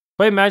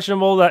 Quite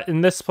imaginable that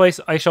in this place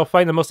I shall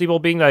find the most evil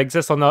being that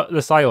exists on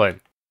this island.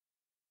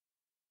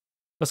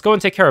 Let's go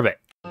and take care of it.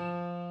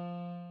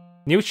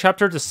 New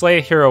chapter to slay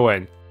a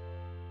heroine.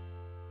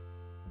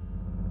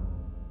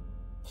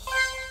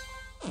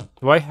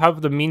 Do I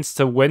have the means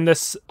to win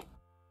this?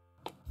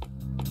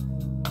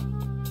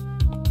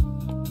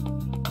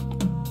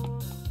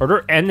 Are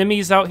there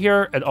enemies out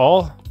here at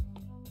all?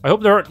 I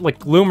hope there aren't, like,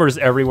 gloomers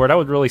everywhere. That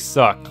would really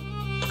suck.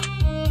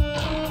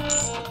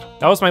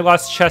 That was my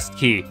last chest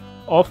key.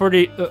 All for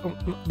the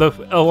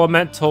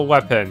elemental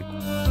weapon.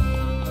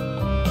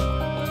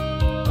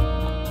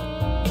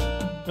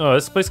 Oh,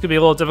 this place could be a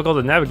little difficult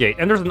to navigate.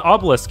 And there's an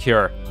obelisk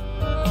here.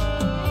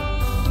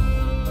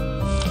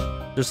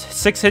 There's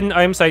 6 hidden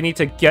items I need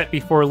to get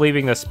before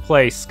leaving this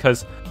place,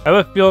 because I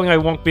have a feeling I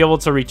won't be able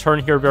to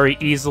return here very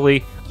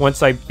easily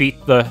once I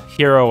beat the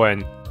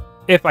heroine.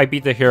 If I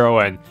beat the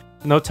heroine.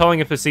 No telling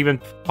if it's even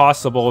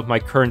possible with my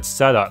current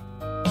setup.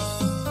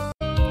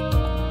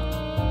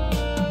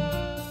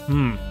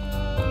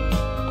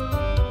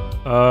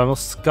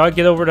 Let's gotta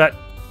get over that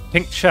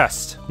pink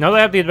chest. Now that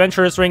I have the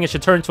adventurer's ring, it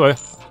should turn into a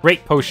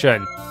great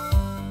potion.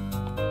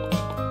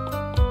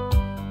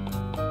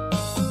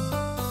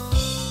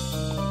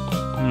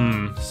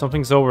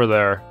 Something's over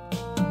there.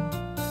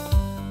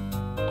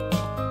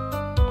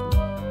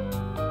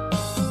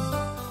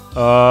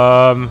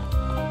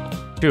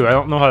 Dude, I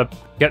don't know how to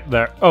get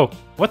there. Oh,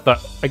 what the?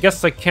 I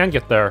guess I can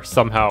get there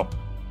somehow.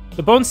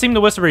 The bones seem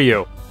to whisper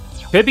you.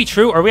 Could it be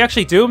true? Are we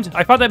actually doomed?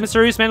 I thought that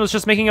mysterious man was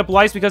just making up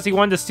lies because he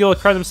wanted to steal a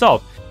crown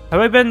himself. Have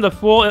I been the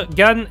fool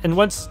again and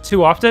once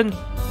too often?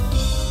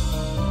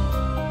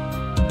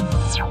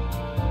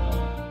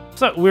 What's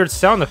that weird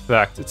sound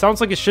effect? It sounds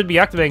like it should be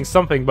activating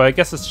something, but I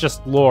guess it's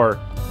just lore.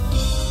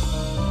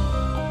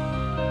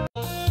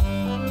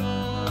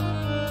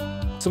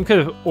 Some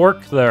kind of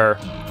orc there.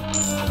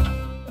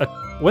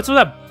 What's with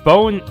that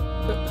bone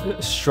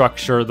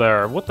structure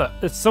there? What the?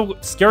 It's so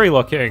scary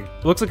looking.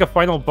 It looks like a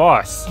final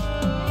boss.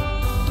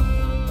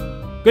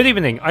 Good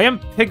evening. I am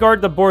Pigard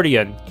the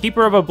Bordian,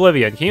 Keeper of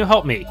Oblivion. Can you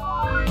help me?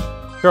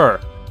 Sure.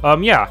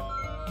 Yeah.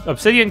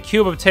 Obsidian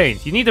cube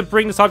obtained. You need to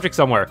bring this object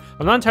somewhere.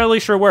 I'm not entirely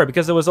sure where,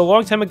 because it was a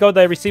long time ago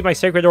that I received my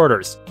sacred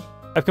orders.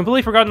 I've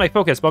completely forgotten my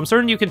focus, but I'm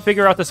certain you can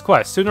figure out this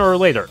quest, sooner or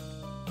later.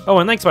 Oh,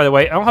 and thanks, by the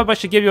way. I don't have much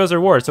to give you as a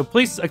reward, so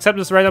please accept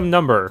this random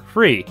number.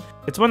 Free.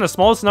 It's one of the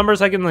smallest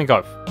numbers I can think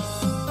of.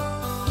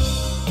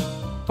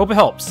 Hope it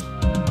helps.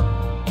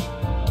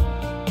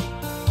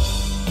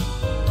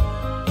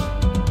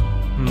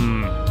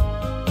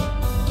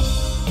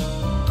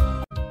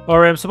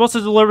 Alright, I'm supposed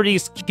to deliver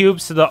these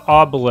cubes to the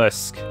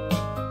obelisk.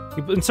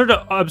 You insert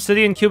an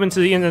obsidian cube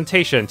into the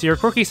indentation. To your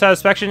quirky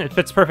satisfaction, it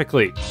fits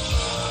perfectly.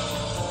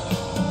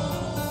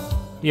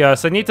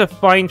 Yes, I need to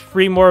find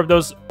 3 more of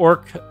those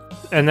orc,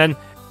 and then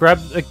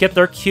get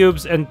their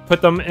cubes and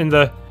put them in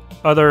the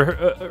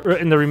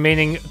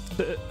remaining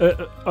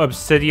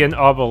obsidian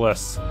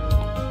obelisk.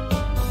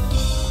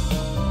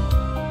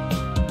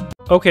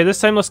 Okay, this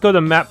time let's go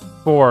to map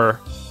 4.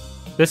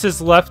 This is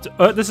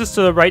this is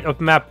to the right of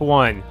map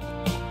 1.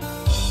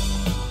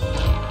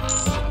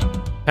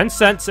 10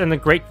 cents and the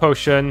Great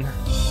Potion.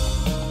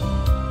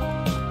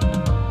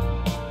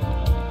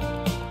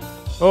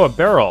 Oh, a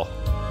barrel.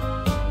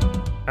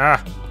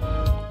 Ah.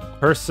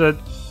 Person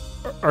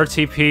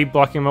RTP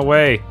blocking him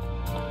away.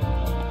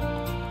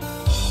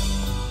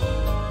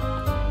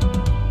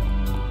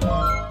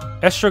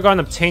 Estragon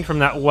obtained from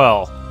that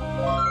well.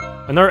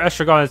 Another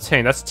Estragon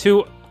obtained. That's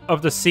 2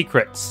 of the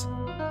secrets.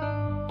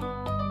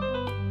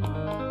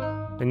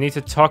 I need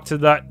to talk to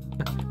that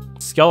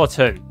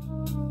skeleton.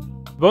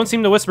 Bones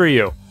seem to whisper to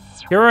you.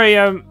 Here I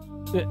am.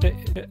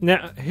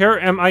 Here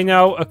am I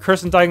now, a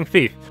cursed and dying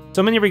thief.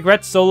 So many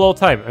regrets, so little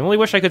time. I only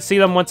wish I could see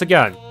them once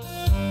again.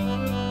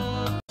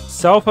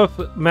 South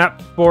of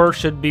map 4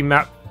 should be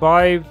map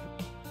 5.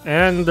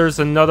 And there's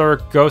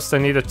another ghost I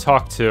need to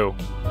talk to.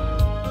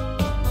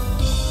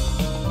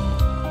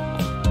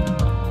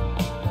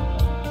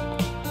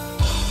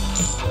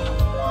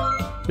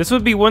 This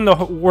would be one of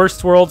the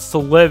worst worlds to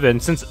live in,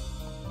 since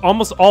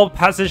almost all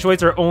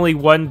passageways are only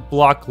 1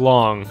 block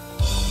long.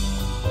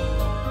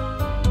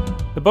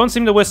 The bones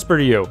seem to whisper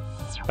to you.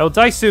 I will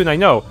die soon, I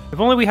know. If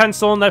only we hadn't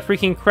stolen that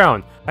freaking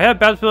crown. I had a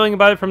bad feeling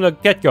about it from the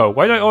get-go.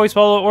 Why do I always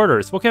follow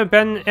orders? What kind of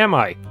bandit am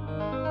I?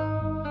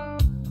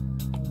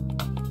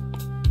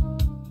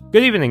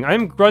 Good evening, I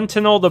am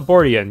Gruntinol the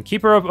Bordian,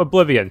 Keeper of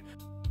Oblivion.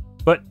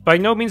 But by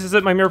no means is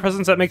it my mere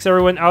presence that makes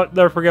everyone out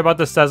there forget about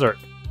this desert.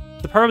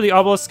 The part of the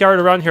obelisk scattered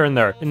around here and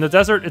there, in the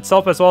desert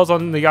itself as well as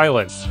on the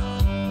island.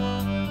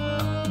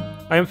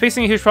 I am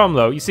facing a huge problem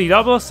though. You see, the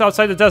obelisk is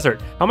outside the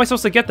desert. How am I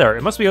supposed to get there?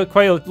 It must be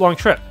quite a long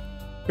trip.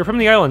 You're from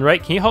the island,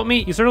 right? Can you help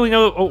me? You certainly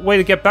know a way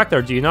to get back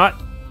there, do you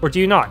not? Or do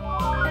you not?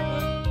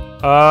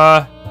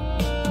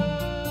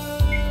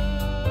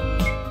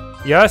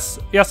 Yes?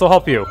 Yes, I'll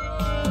help you.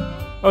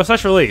 Oh,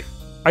 such relief.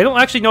 I don't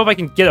actually know if I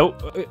can get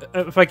out,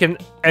 if I can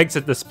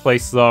exit this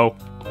place though.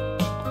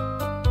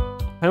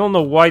 I don't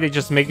know why they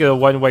just make it a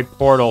one-way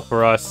portal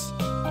for us.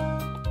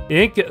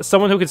 You think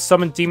someone who could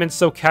summon demons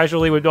so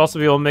casually would also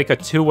be able to make a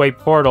two-way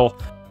portal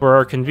for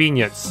our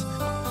convenience?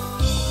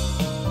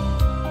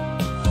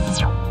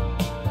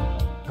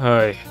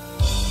 Hey.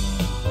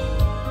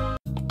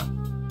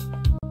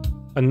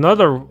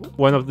 Another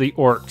one of the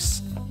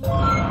orcs.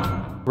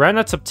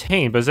 Granites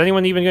obtained, but is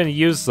anyone even going to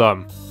use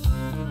them?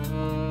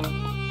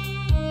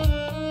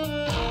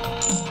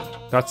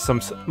 Got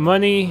some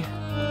money.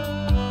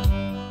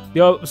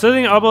 The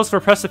obsidian obelisk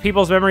repressed the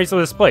people's memories of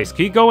this place.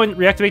 Can you go and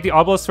reactivate the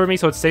obelisk for me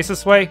so it stays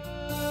this way?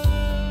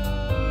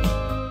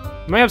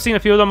 You might have seen a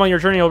few of them on your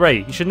journey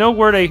already. You should know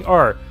where they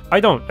are. I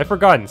don't. I've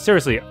forgotten.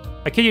 Seriously.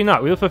 I kid you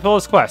not. We will fulfill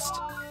this quest.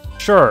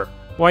 Sure.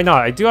 Why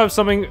not? I do have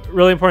something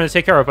really important to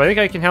take care of, but I think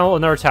I can handle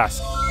another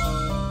task.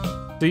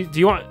 Do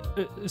you want...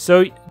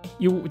 So,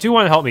 you do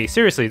want to help me.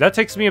 Seriously, that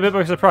takes me a bit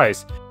by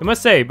surprise. I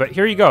must say, but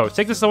here you go.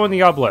 Take this on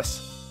the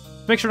obelisk.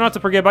 Make sure not to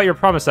forget about your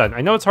promise then.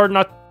 I know it's hard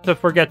not to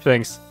forget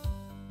things.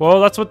 Well,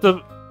 that's what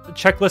the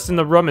checklist in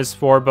the room is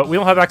for, but we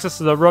don't have access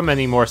to the room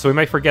anymore, so we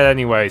might forget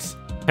anyways.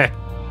 Heh.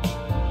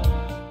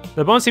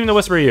 The bones seem to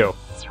whisper to you.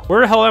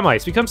 Where the hell am I?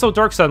 It's become so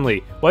dark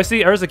suddenly. Will I see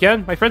the airs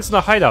again? My friend's in the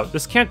hideout.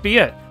 This can't be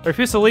it. I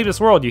refuse to leave this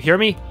world, you hear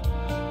me?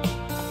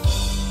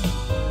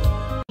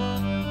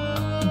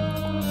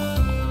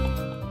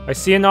 I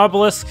see an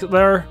obelisk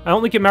there. I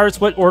don't think it matters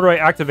what order I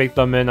activate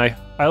them in,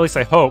 at least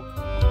I hope.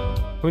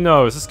 Who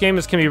knows? This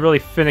game can be really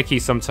finicky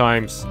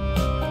sometimes.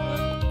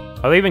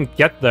 How do I even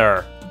get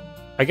there?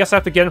 I guess I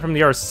have to get in from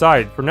the other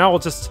side. For now, we'll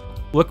just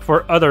look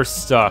for other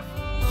stuff.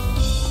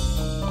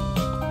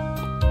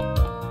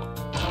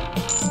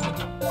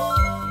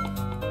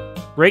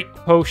 Great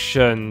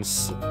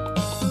potions.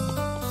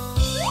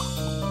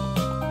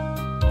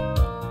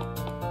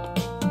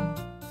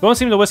 Bones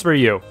seem to whisper to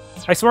you.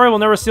 I swear I will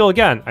never steal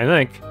again, I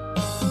think.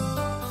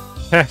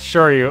 Heh,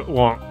 sure you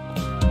won't.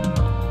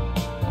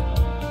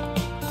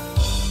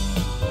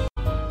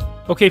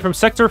 Okay, from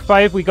Sector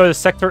 5, we go to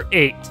Sector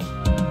 8.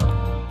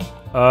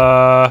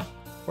 Or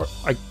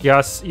I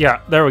guess,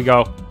 yeah, there we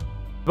go.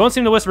 Bones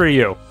seem to whisper to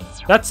you.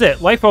 That's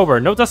it, life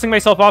over. No dusting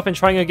myself off and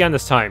trying again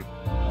this time.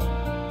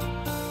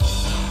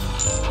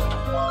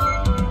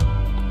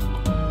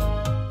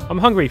 I'm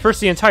hungry,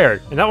 thirsty, and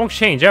tired, and that won't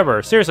change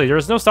ever. Seriously, there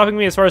is no stopping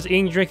me as far as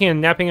eating, drinking, and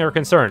napping are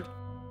concerned.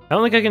 I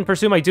don't think I can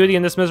pursue my duty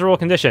in this miserable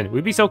condition. Would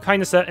you be so kind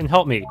to sit and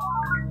help me?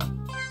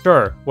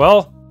 Sure,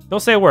 well,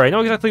 don't say a word. I know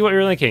exactly what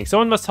you're thinking.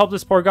 Someone must help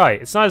this poor guy.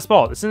 It's not his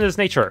fault. It's in his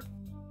nature.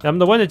 And I'm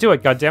the one to do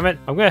it, goddammit.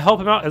 I'm gonna help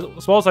him out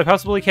as well as I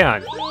possibly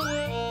can.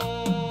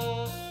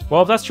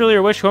 Well, if that's truly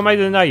your wish, who am I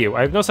to deny you?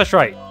 I have no such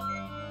right.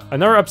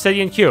 Another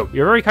obsidian cube.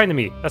 You're very kind to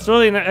me. That's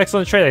really an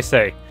excellent trait, I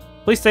say.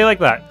 Please stay like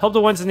that. Help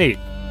the ones in need.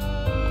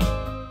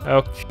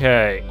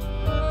 Okay.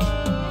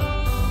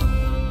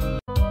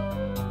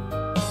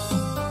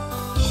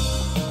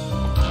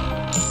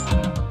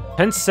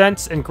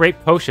 $0.10 and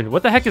great potion.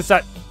 What the heck is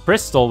that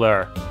crystal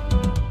there?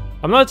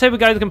 I'm not the type of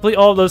guy to complete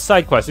all of those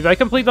side quests. If I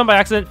complete them by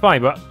accident,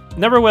 fine, but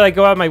never will I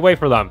go out of my way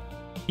for them.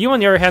 You, on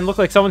the other hand, look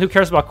like someone who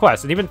cares about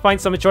quests, and even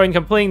finds some joy in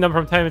completing them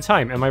from time to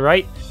time. Am I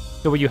right?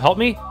 So will you help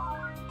me?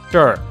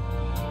 Sure.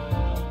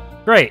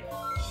 Great.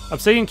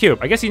 Obsidian cube.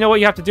 I guess you know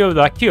what you have to do with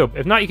that cube.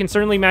 If not, you can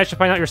certainly manage to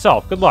find out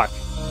yourself. Good luck.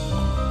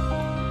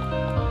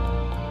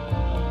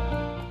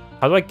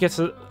 How do I get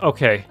to...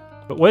 Okay.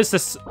 But what is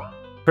this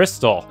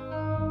crystal?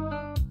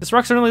 This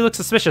rock certainly looks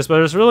suspicious, but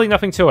there's really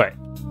nothing to it.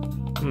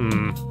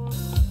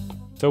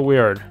 So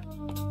weird.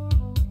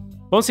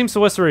 Bones seems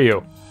to whisper to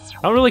you.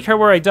 I don't really care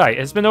where I die.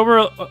 It's been over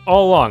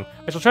all along.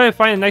 I shall try to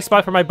find a nice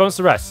spot for my bones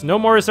to rest. No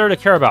more is there to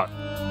care about.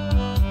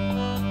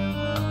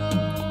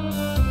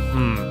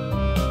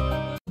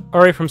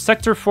 Alright, from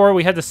Sector 4,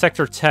 we head to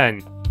Sector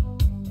 10.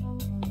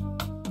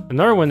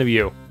 Another one of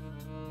you.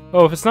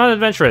 Oh, if it's not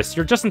adventurous,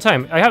 you're just in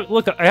time. I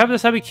have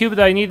this heavy cube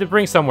that I need to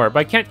bring somewhere, but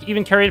I can't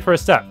even carry it for a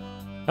step.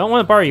 I don't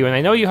want to bother you, and I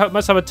know you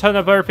must have a ton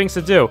of other things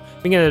to do,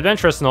 being an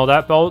adventurous and all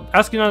that, but I'll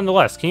ask you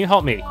nonetheless. Can you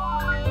help me?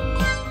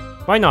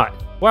 Why not?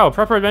 Wow,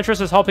 Proper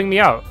Adventurous is helping me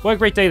out. What a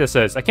great day this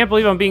is. I can't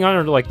believe I'm being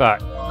honored like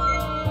that.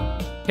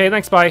 Okay,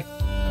 thanks, bye.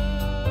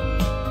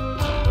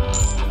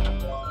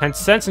 10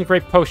 cents and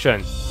Great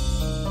Potion.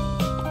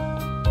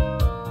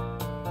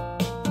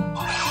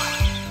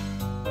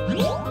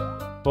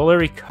 Fully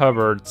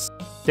recovered.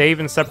 Save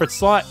in separate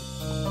slot.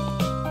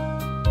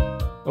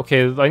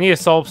 Okay, I need to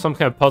solve some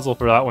kind of puzzle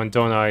for that one,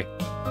 don't I?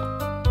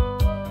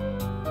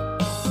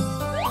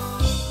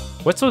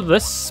 What's with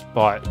this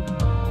spot?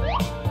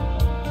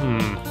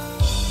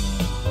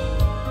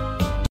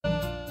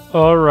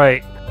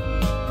 Alright.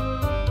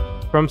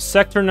 From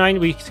Sector 9,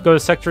 we go to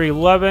Sector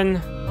 11.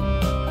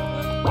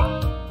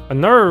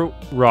 Another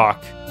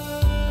rock.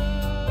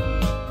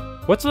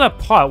 What's with that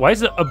pot? Why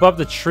is it above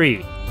the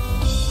tree?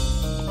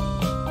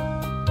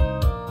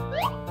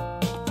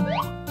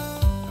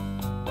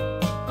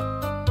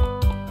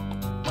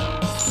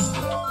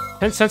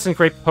 $10 and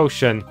Great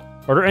Potion.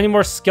 Are there any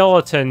more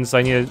skeletons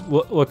I need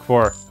to look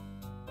for?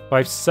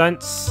 5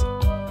 cents.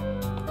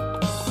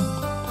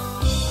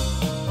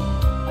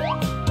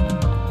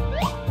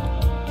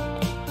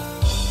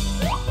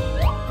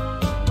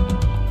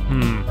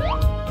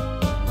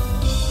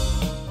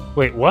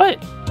 Wait, what?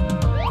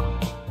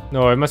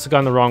 No, I must have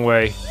gone the wrong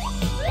way.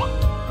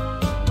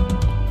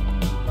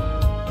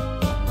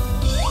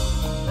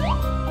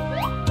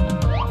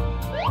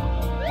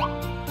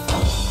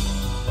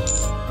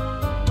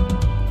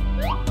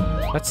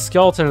 That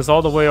skeleton is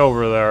all the way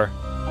over there.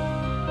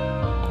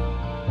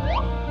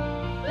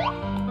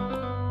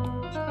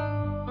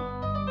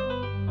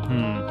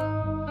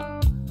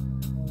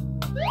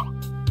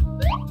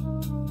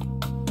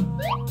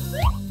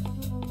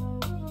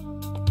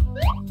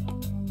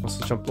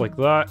 Jump like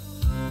that.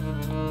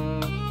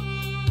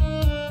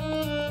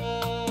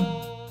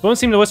 Bones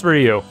seem to whisper to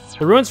you.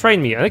 The ruins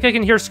frighten me. I think I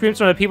can hear screams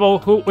from the people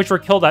which were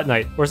killed that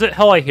night. Or is it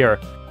hell I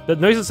hear? The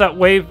noises that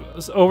wave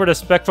over the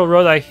spectral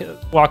road I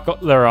walk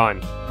there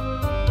on.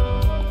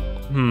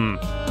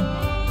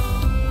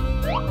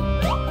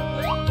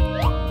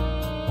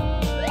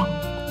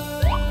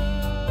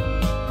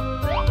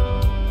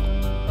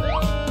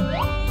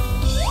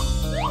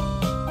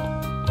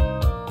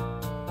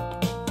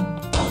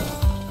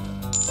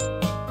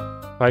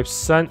 5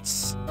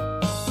 cents.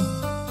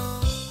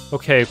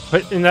 Okay,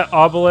 put in that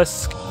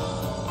obelisk.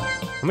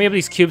 How many of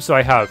these cubes do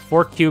I have?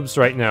 4 cubes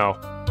right now.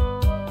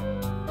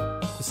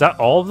 Is that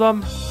all of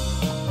them?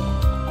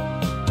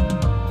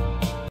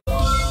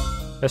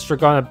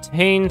 Estragon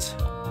obtained.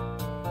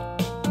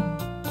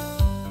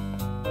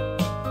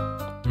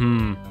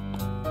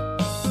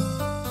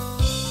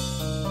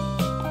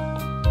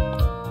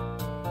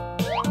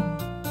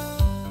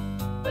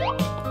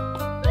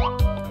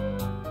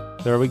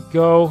 There we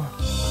go.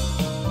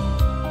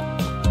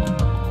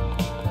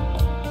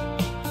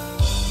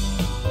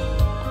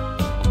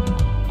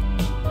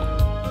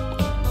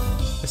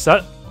 Is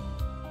that...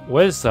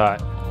 What is that?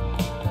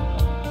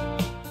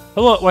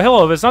 Hello, why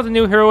hello, if it's not the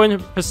new heroine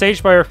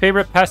presaged by our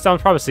favorite passed down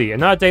prophecy, and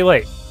not a day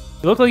late.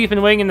 You look like you've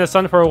been waiting in the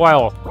sun for a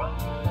while.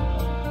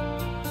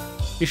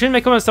 You shouldn't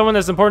make fun of someone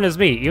as important as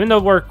me, even though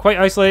we're quite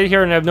isolated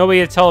here and have nobody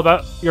to tell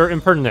about your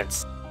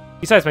impertinence.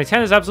 Besides, my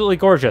tan is absolutely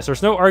gorgeous,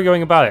 there's no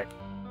arguing about it.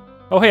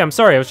 Oh hey, I'm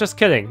sorry, I was just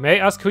kidding. May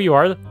I ask who you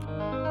are?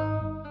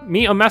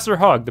 Me, a Master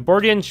Hog, the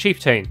Bordian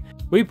chieftain.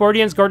 We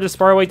Bordians guard this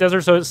faraway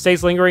desert so it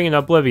stays lingering in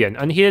oblivion,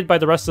 unheeded by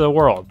the rest of the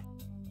world.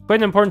 Quite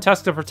an important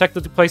task to protect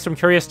the place from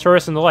curious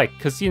tourists and the like,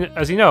 because,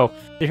 as you know,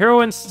 the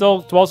heroine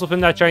still dwells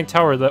within that giant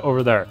tower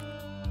over there.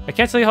 I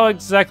can't tell you how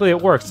exactly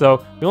it works,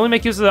 though. We only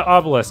make use of the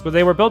obelisk, but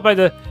they were built by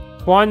the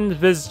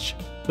Quanvizj,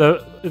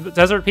 the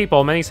desert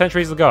people, many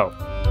centuries ago.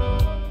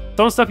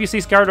 Stone stuff you see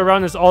scattered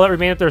around is all that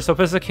remained of their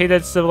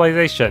sophisticated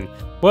civilization.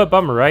 What a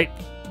bummer, right?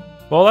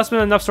 Well, that's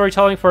been enough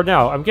storytelling for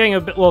now. I'm getting a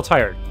little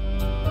tired.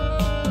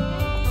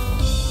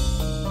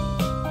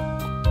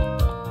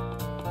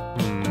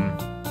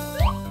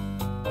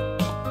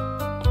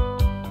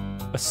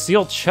 A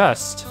sealed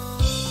chest.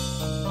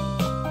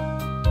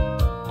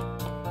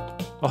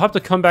 I'll have to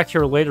come back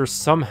here later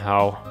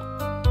somehow.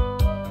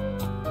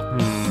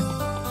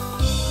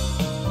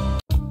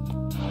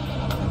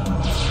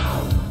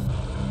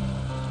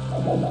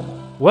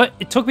 What?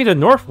 It took me to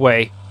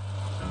Northway.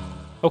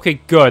 Okay,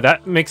 good.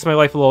 That makes my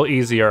life a little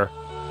easier.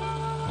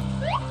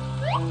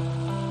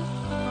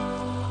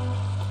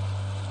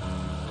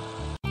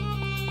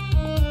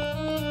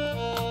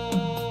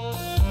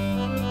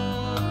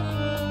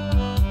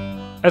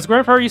 As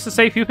Grandpa used to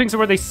say, few things are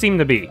where they seem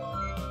to be.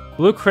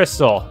 Blue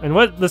crystal. And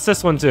what does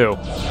this one do?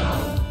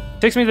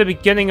 Takes me to the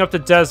beginning of the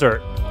desert.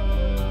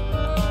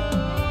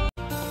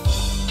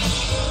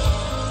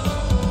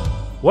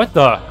 What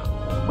the?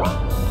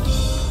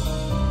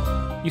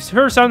 You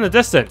heard a sound in the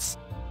distance.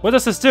 What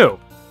does this do?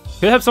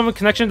 Could it have some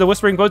connection to the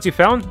whispering boats you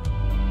found?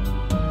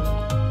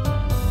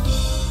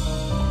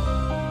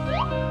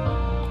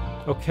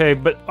 Okay,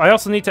 but I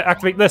also need to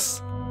activate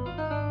this.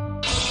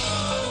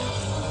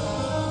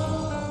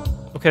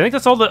 Okay, I think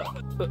that's all the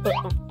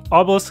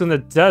obelisks in the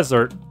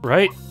desert,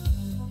 right?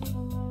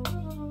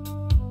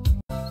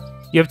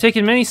 You have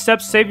taken many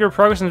steps to save your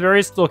progress in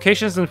various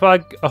locations and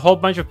fought a whole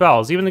bunch of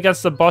battles, even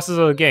against the bosses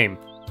of the game.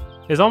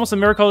 It's almost a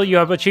miracle that you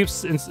have achieved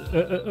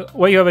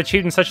what you have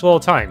achieved in such little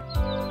time.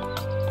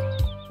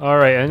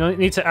 Alright, I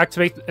need to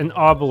activate an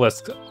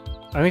obelisk.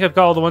 I think I've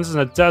got all the ones in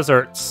the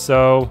desert,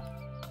 so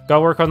gotta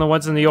work on the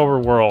ones in the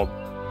overworld.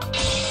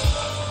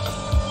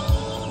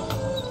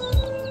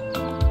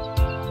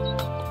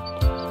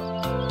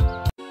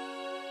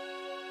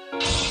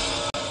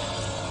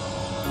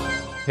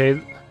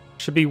 Okay,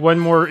 should be one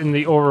more in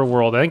the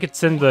overworld. I think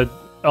it's in the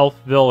elf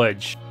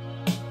village.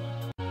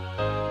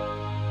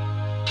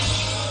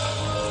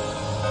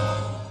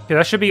 Okay,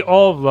 that should be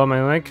all of them,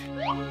 I think.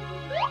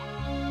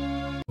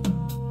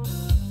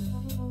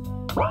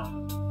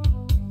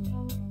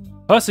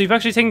 Oh, so you've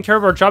actually taken care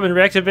of our job and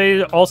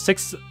reactivated all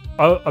 6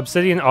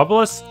 obsidian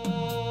obelisks?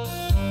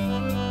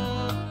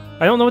 I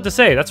don't know what to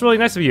say. That's really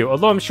nice of you,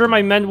 although I'm sure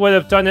my men would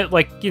have done it,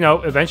 like, you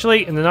know,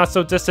 eventually, in the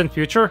not-so-distant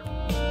future.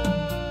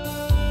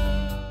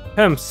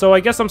 So I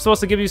guess I'm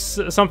supposed to give you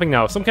something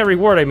now. Some kind of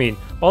reward, I mean.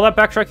 All that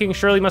backtracking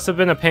surely must have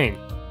been a pain.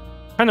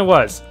 Kinda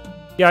was.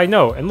 Yeah, I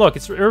know. And look,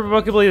 it's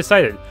irrevocably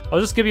decided. I'll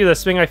just give you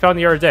this thing I found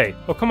the other day.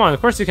 Oh, come on.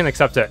 Of course you can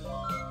accept it.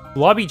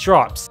 Lobby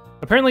drops.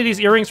 Apparently these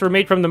earrings were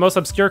made from the most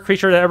obscure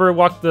creature that ever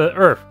walked the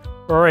earth.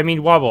 Or, I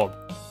mean, wobbled.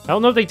 I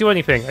don't know if they do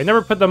anything. I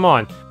never put them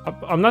on.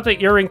 I'm not the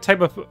earring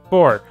type of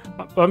whore.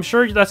 But I'm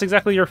sure that's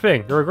exactly your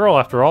thing. You're a girl,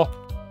 after all.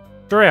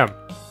 Sure am.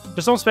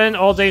 Just don't spend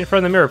all day in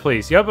front of the mirror,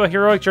 please. You have a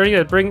heroic journey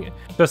to bring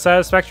to a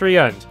satisfactory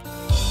end.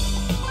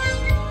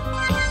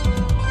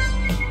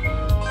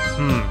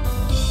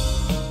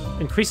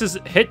 Increases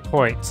hit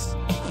points.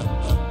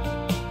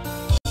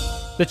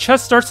 The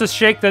chest starts to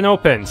shake, then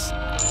opens.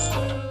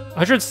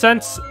 100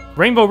 cents,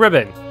 rainbow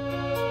ribbon.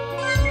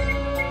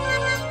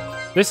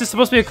 This is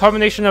supposed to be a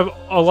combination of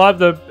a lot of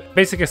the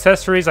basic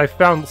accessories I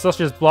found, such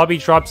as Blobby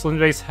Drop's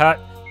Lindvay's hat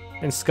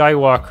and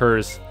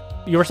Skywalker's.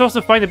 You were supposed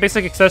to find the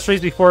basic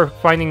accessories before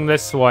finding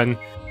this one.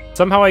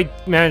 Somehow I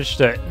managed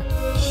it.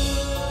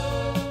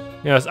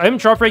 Yes, item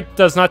drop rate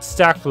does not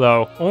stack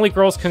though. Only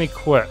girls can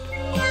equip.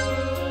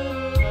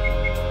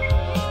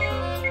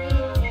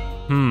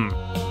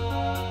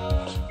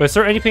 But is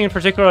there anything in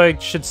particular I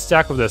should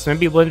stack with this?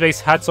 Maybe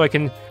Lindvay's hat so I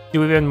can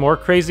do even more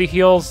crazy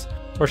heals?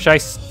 Or should I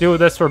do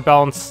this for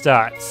balanced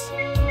stats?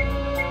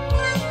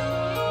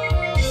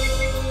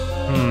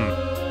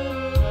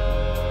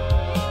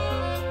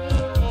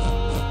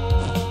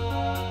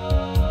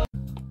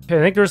 Okay,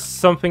 I think there's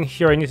something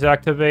here I need to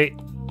activate.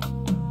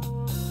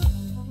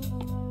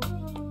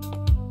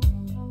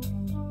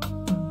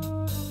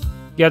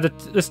 Yeah,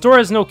 the store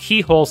has no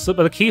keyhole, but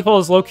the keyhole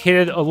is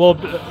located a little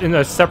bit in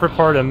a separate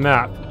part of the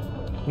map.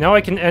 Now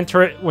I can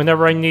enter it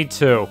whenever I need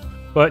to,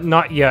 but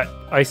not yet.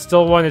 I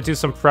still want to do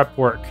some prep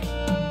work.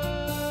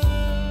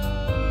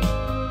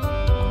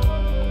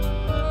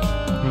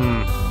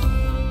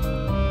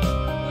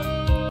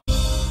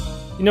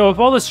 You know, with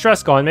all the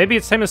stress gone, maybe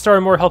it's time to start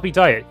a more healthy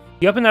diet.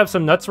 You happen to have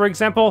some nuts, for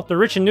example? They're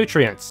rich in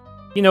nutrients.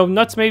 You know,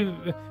 nuts may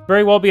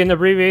very well be an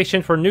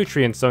abbreviation for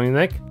nutrients, don't you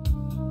think?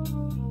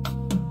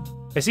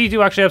 I see you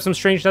do actually have some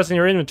strange nuts in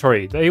your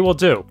inventory. They will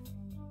do.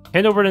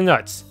 Hand over the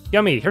nuts.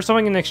 Yummy, here's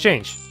something in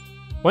exchange.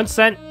 1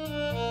 cent.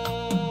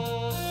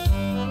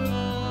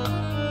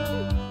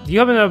 Do you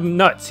happen to have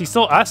nuts? He's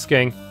still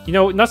asking. You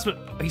know, nuts,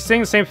 he's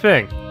saying the same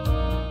thing.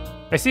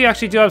 I see you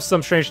actually do have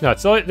some strange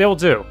nuts. So they will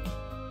do.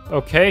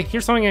 Okay,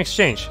 here's something in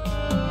exchange.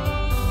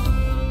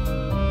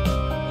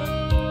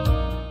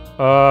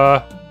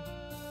 Why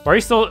are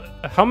you still...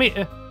 How many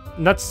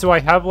nuts do I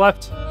have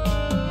left?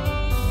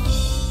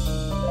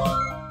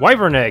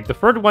 Wyvern egg. The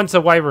third one's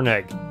a wyvern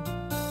egg.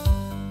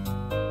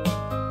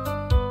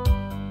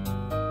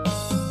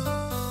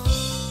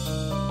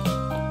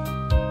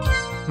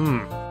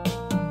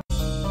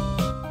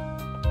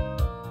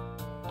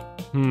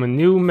 A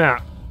new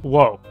map.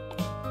 Whoa.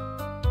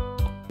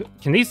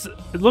 Can these...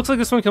 It looks like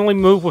this one can only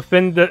move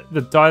within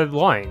the dotted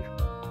line.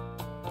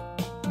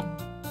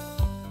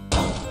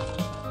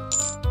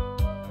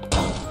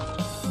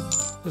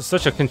 This is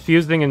such a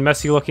confusing and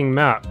messy looking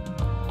map.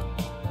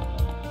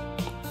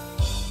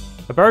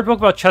 I've already book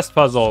about chess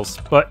puzzles,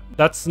 but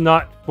that's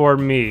not for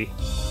me.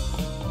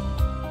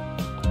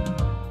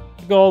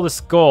 Look at all this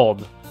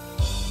gold.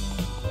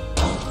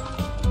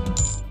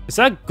 Is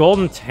that a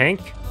golden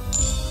tank?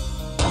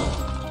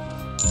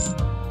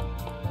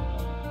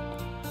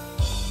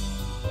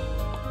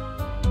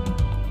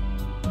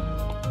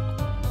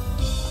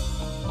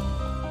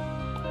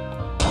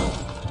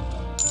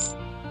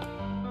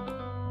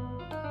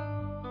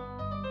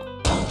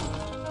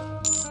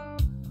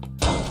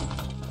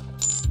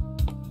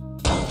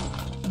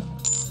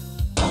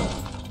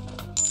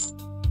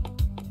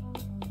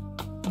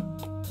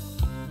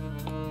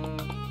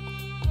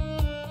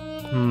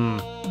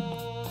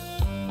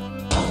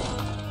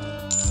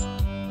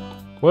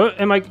 What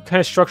kind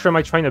of structure am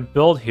I trying to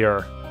build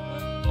here?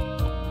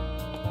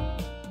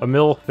 A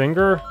middle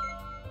finger?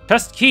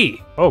 Test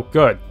key! Oh,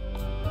 good.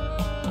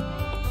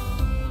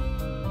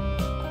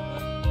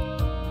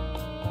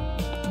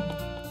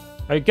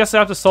 I guess I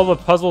have to solve a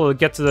puzzle to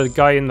get to the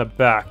guy in the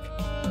back.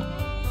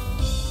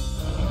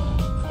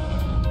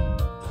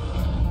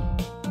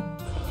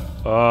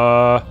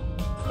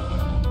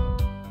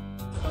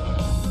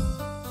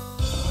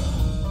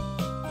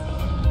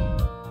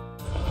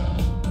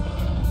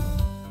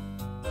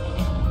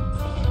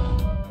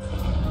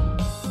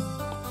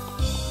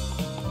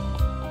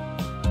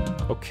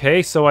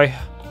 Okay, so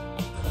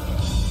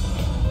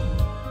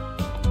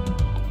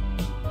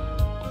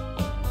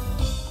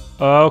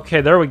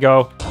okay, there we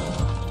go.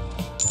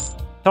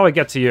 How do I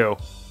get to you?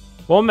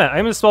 Well met,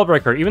 I'm a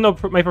spellbreaker, even though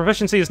my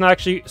proficiency is not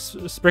actually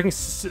breaking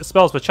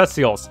spells with chest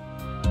seals.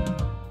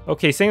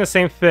 Okay, saying the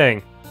same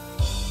thing.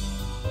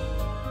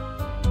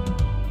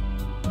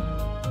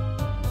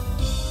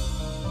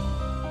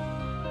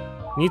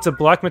 Needs a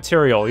black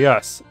material,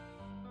 yes.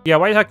 Yeah,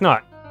 why the heck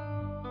not?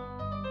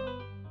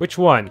 Which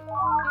one?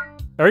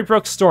 I already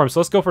broke Storm, so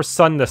let's go for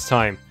Sun this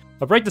time.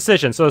 A break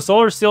decision, so the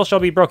solar seal shall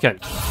be broken.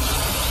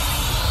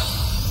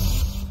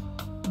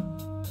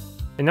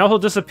 And now he'll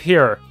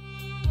disappear.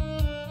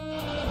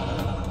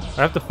 I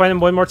have to find him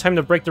one more time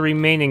to break the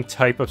remaining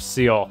type of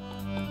seal.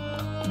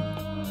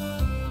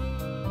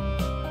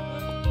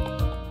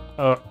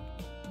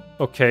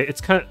 Okay,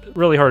 it's kind of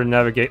really hard to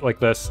navigate like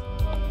this.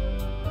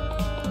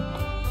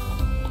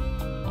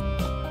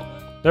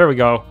 There we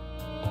go.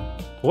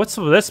 What's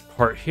this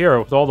part here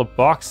with all the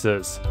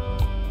boxes?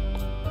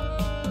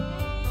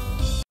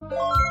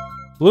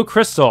 Blue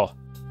crystal.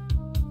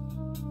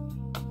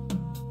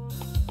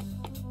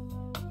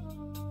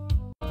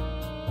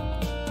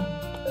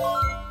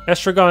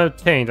 Estragon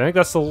obtained. I think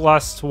that's the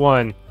last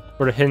one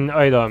for the hidden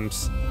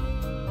items.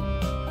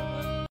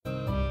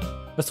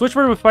 A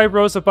switchboard with 5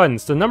 rows of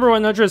buttons. The number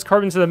 100 is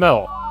carved into the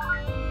metal.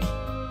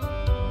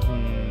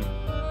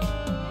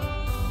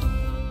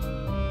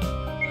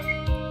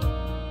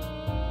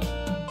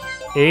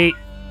 8,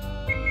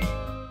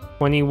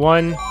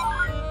 21,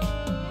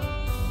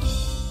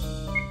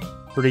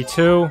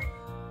 32,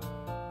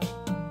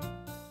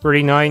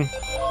 39.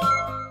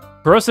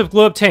 Corrosive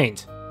glue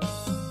obtained.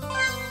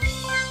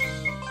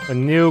 A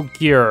new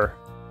gear.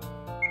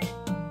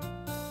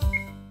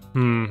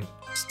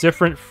 It's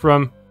different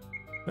from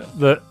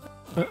the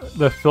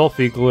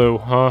filthy glue,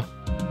 huh?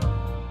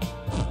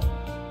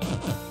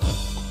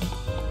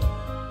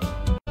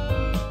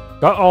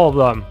 Got all of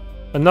them.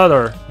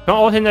 Another. Found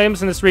all hidden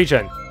items in this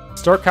region.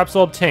 Star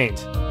capsule obtained.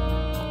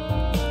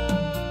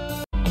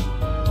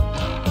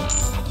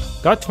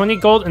 Got 20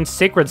 gold and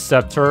Sacred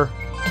Scepter.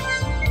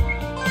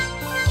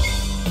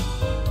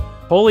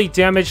 Holy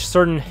damage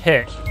certain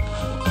hit.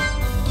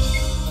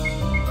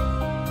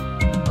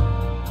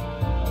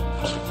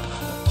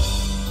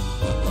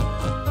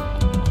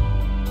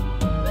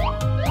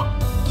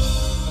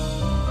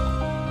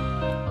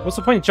 What's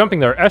the point of jumping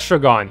there?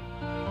 Estragon.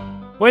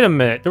 Wait a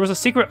minute, there was a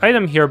secret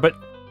item here, but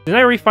didn't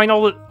I already find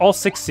all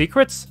 6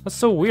 secrets? That's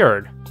so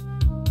weird.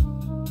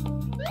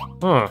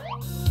 Huh.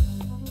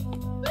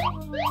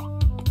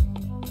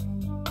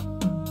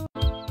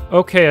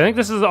 Okay, I think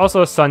this is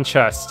also a sun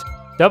chest.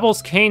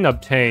 Devil's Cane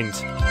obtained.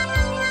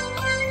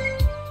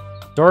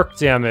 Dark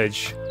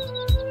damage.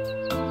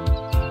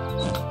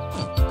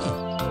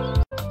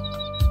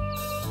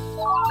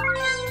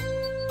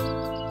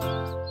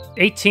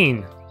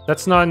 $18.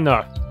 That's not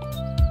enough.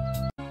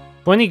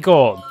 20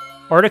 gold.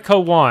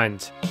 Artica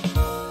Wand.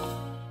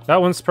 That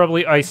one's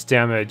probably ice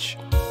damage.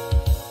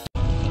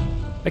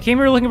 I came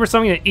here looking for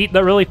something to eat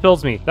that really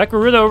fills me. That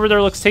Garuda over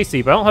there looks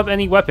tasty, but I don't have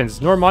any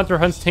weapons, nor monster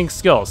hunting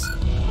skills.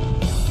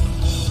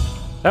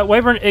 That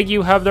wyvern egg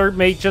you have there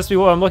may just be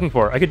what I'm looking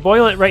for. I could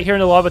boil it right here in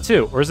the lava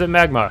too, or is it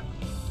magma?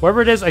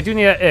 Whatever it is, I do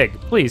need that egg.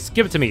 Please,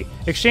 give it to me.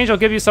 Exchange, I'll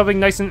give you something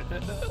nice and...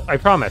 I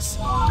promise.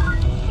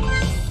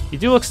 You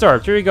do look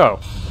starved, here you go.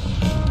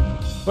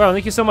 Wow,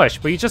 thank you so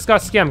much, but you just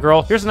got scammed,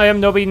 girl. Here's an item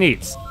nobody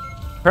needs.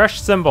 Crash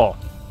symbol.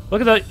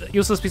 Look at that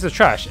useless piece of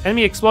trash.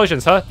 Enemy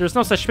explosions, huh? There's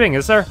no such thing,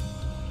 is there?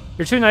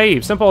 You're too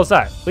naive, simple as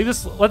that.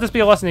 Let this be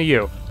a lesson to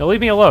you. Now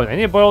leave me alone, I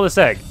need to boil this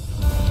egg.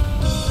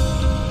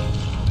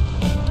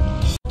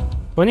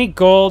 20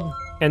 gold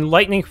and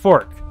lightning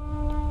fork.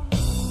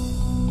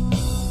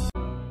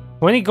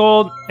 20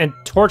 gold and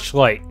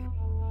torchlight.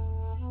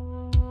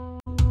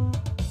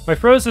 My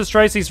froze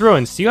destroys these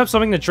ruins. Do you have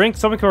something to drink?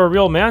 Something for a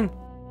real man?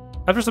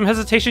 After some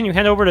hesitation, you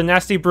hand over the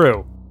nasty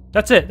brew.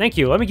 That's it, thank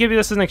you. Let me give you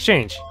this in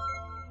exchange.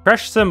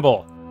 Crash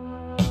symbol.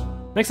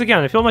 Thanks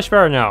again, I feel much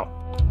better now.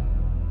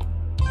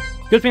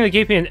 Good thing they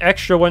gave me an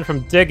extra one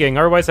from digging,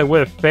 otherwise I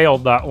would have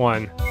failed that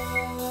one.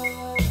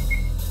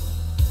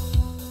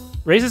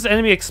 Raises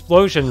enemy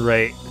explosion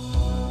rate.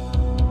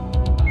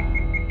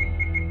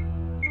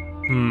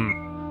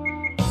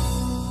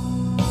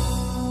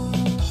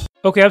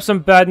 Okay, I have some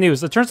bad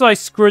news. It turns out I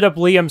screwed up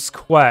Liam's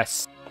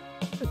quest.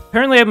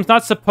 Apparently I'm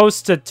not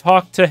supposed to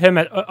talk to him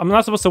I'm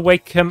not supposed to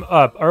wake him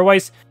up,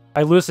 otherwise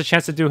I lose the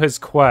chance to do his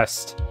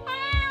quest.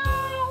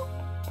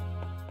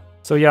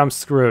 So yeah, I'm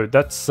screwed.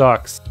 That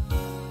sucks.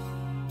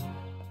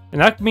 And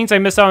that means I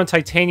miss out on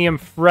Titanium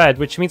Fred,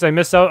 which means I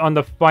miss out on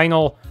the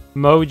final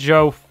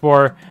mojo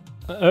for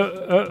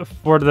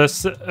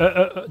this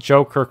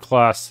Joker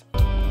class.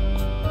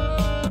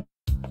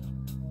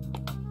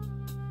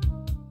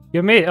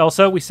 You made it,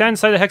 Elsa. We stand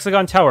inside the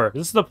Hexagon Tower.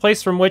 This is the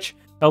place from which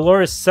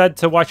Elora is said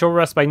to watch over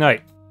us by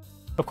night.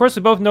 Of course,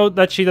 we both know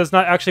that she does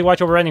not actually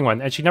watch over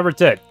anyone, and she never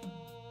did.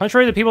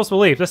 Contrary to people's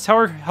belief, this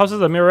tower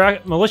houses a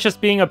malicious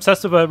being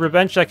obsessed with a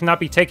revenge that cannot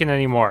be taken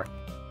anymore.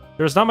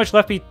 There is not much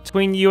left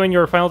between you and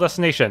your final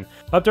destination.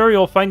 Up there,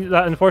 you'll find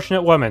that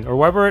unfortunate woman, or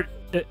whatever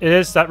it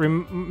is that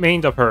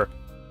remained of her.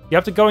 You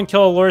have to go and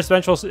kill Elora's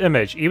vengeful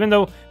image. Even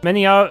though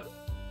many out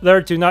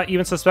there do not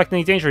even suspect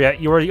any danger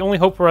yet, you are the only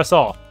hope for us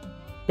all.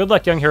 Good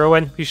luck, young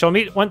heroine. We shall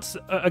meet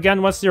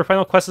again once your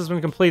final quest has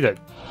been completed.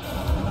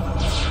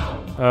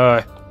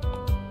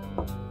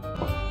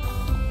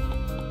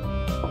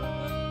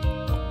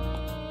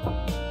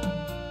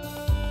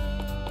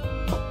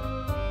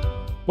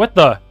 What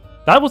the?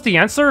 That was the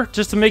answer?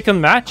 Just to make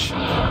them match?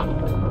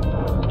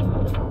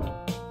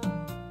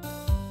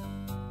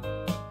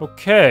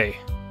 Okay.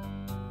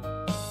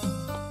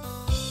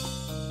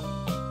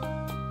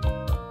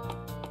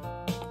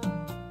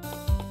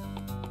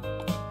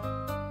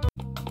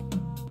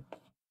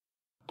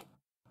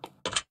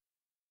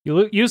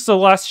 You use the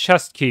last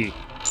chest key.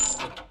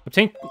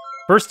 Obtain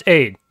first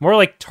aid. More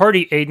like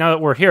tardy aid now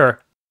that we're here.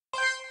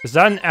 Is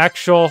that an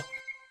actual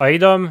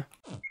item?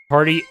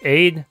 Party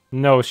aid?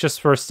 No, it's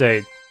just first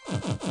aid.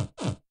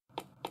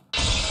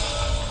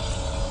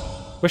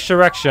 Which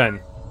direction?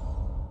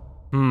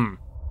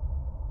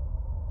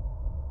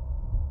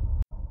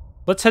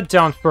 Let's head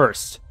down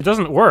first. It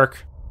doesn't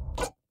work.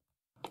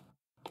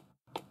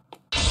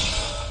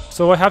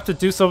 So I have to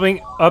do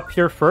something up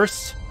here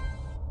first?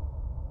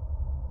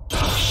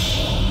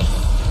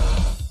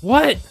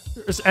 What?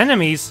 There's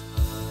enemies?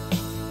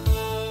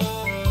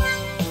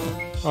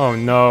 Oh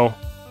no.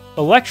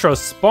 Electros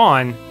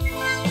spawn?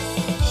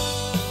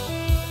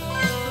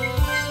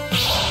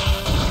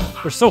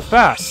 They're so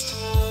fast.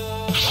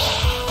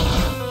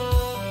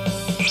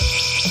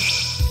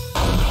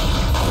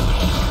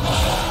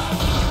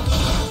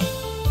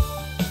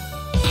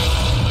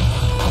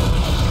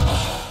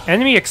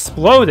 Enemy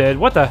exploded?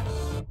 What the?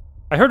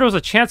 I heard there was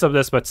a chance of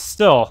this, but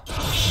still.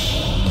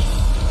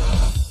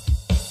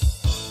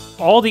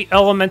 All the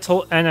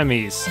elemental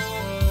enemies.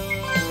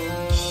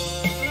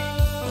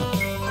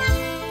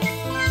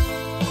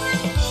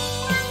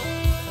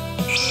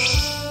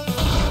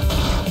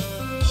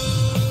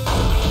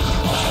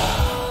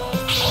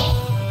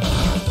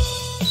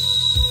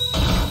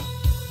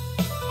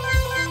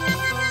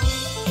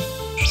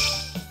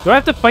 Do I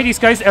have to fight these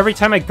guys every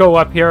time I go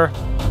up here?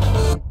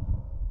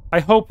 I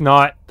hope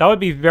not. That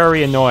would be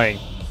very annoying.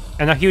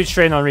 And a huge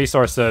strain on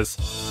resources.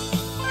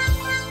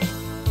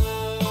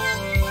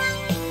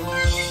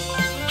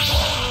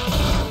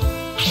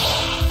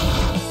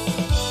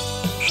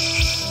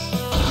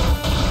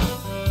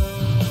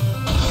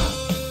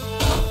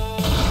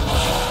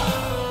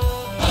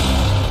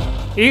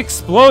 He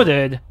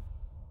exploded?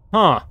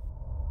 Huh.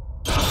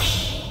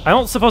 I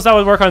don't suppose that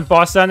would work on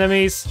boss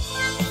enemies?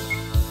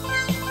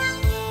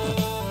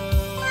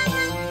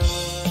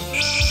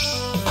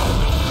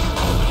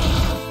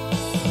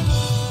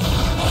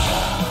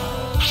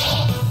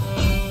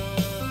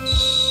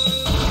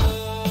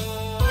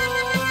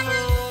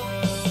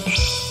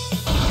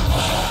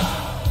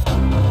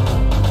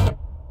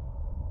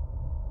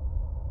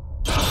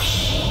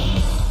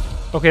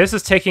 Okay, this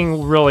is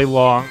taking really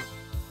long.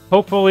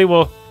 Hopefully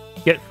we'll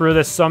get through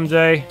this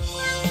someday.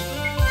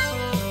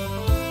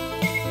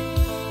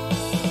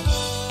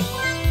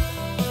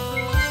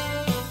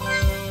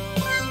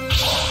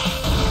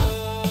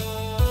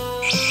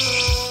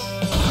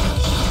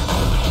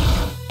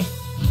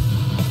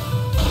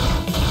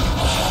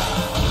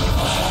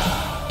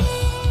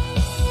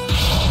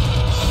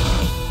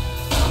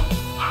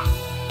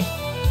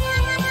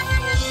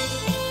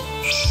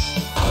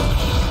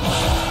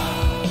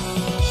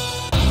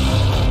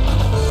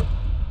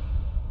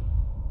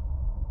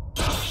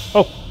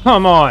 Oh,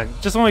 come on!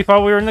 Just when we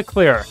thought we were in the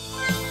clear.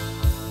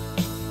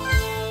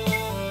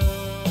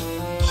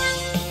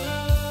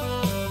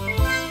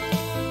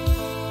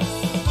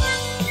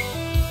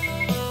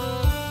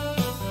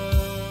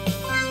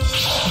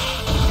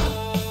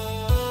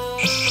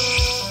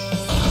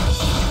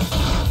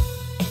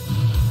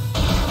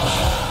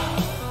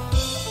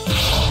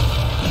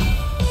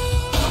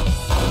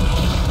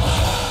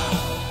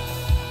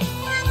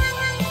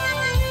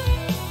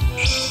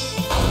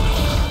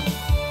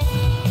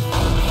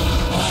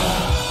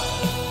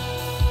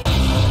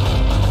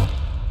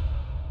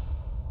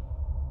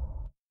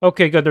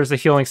 Okay, good, there's a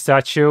healing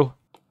statue.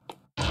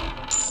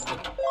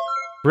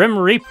 Grim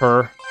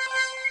Reaper.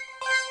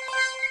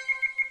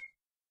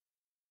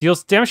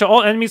 Deals damage to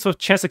all enemies with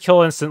chance to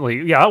kill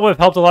instantly. Yeah, that would have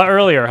helped a lot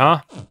earlier, huh?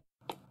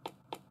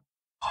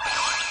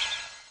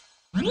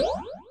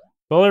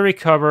 Fully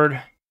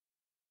recovered.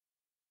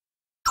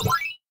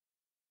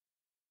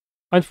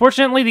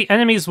 Unfortunately, the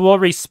enemies will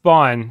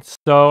respawn,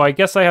 so I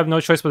guess I have no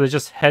choice but to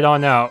just head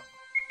on out.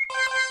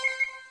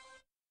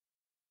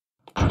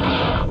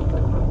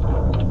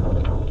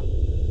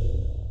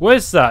 What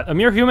is that? A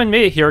mere human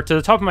made it here to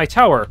the top of my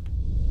tower.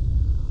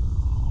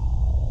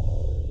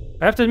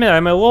 I have to admit,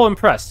 I'm a little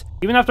impressed.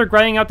 Even after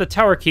grinding out the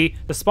tower key,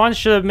 the spawn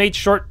should have made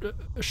short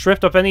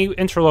shrift of any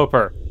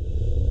interloper.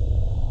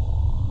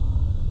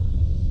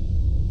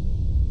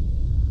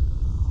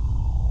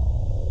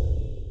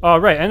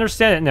 Right, I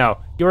understand it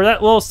now. You are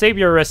that little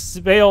savioress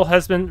Vale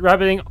has been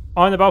rabbiting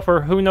on about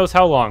for who knows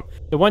how long.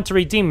 The one to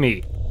redeem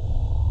me.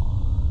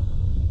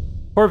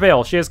 Poor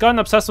Vale, she has gotten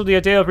obsessed with the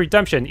idea of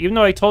redemption, even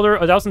though I told her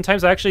 1,000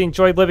 times I actually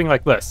enjoyed living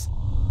like this.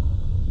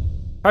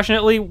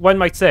 Passionately, one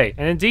might say,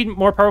 and indeed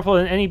more powerful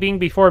than any being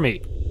before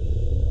me.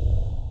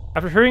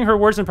 After hearing her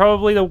words and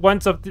probably the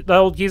ones of the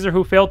old geezer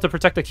who failed to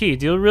protect the key,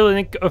 do you really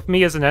think of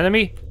me as an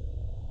enemy?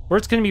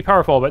 Words can be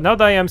powerful, but now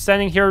that I am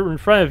standing here in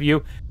front of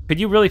you, could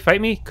you really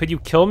fight me? Could you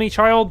kill me,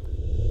 child?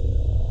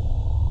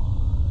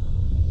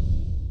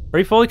 Are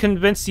you fully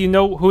convinced you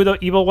know who the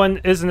evil one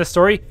is in the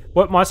story?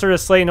 What monster to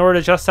slay in order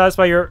to just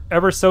satisfy your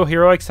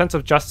ever-so-heroic sense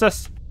of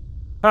justice?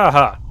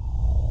 Ha.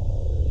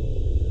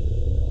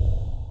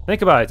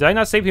 Think about it. Did I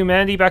not save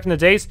humanity back in the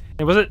days?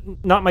 And was it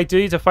not my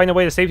duty to find a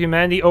way to save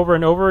humanity over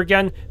and over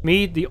again?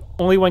 Me, the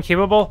only one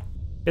capable?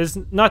 It is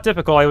not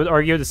difficult, I would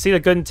argue, to see the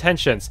good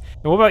intentions.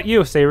 And what about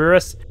you,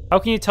 Saireau? How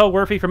can you tell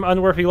worthy from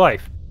unworthy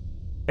life?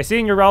 I see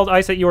in your riled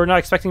eyes that you were not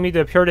expecting me to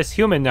appear as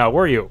human now,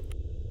 were you?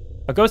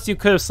 A ghost you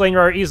could have slain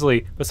rather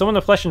easily, but someone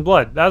of flesh and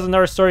blood. That is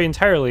another story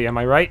entirely, am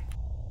I right?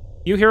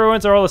 You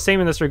heroines are all the same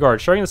in this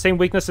regard, sharing the same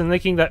weakness and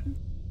thinking that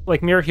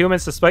like mere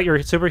humans despite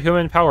your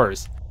superhuman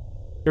powers.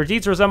 Your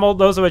deeds resemble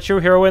those of a true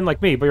heroine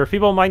like me, but your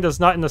feeble mind does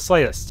not in the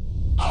slightest.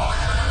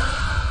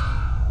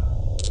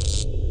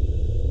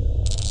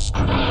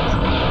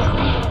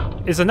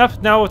 It's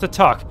enough now with the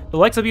talk. The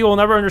likes of you will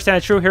never understand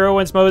a true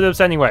heroine's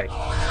motives anyway.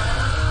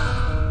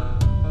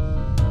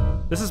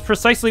 This is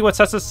precisely what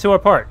sets us two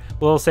apart,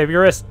 little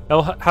savioress.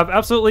 I'll have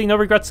absolutely no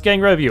regrets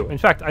getting rid of you. In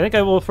fact, I think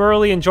I will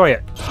thoroughly enjoy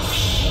it.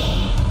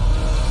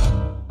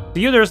 To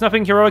you, there is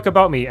nothing heroic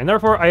about me, and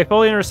therefore I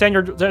fully understand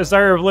your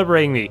desire of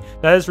liberating me,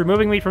 that is,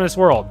 removing me from this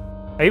world.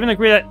 I even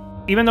agree that,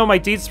 even though my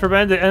deeds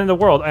prevented the end of the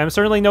world, I am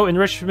certainly no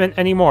enrichment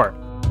anymore.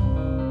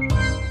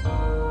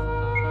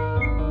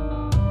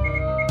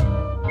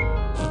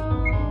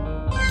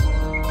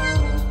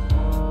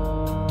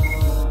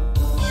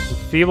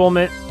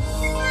 Enfeeblement.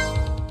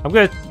 I'm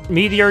gonna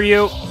meteor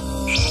you.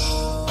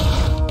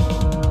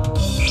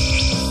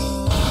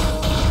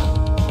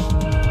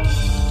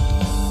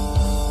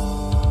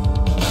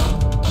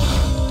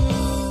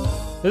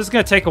 This is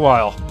gonna take a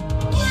while.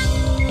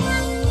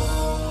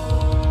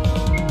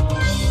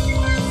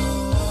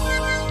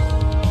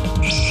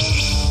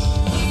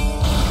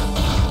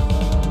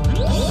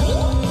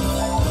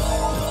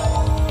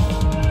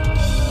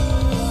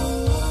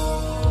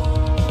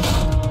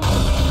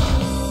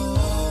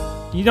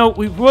 You know,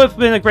 we would have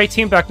been a great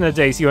team back in the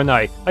days, you and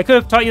I. I could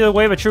have taught you the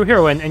way of a true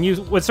heroine, and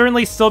you would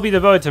certainly still be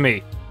devoted to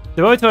me.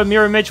 Devoted to a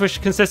mirror image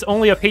which consists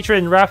only of hatred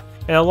and wrath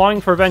and a longing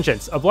for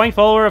vengeance. A blind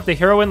follower of the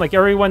heroine like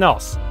everyone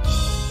else.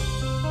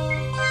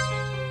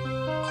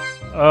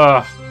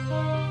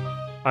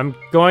 I'm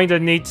going to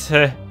need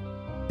to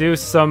do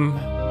some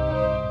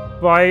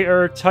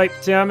fire-type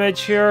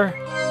damage here.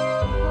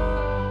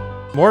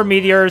 More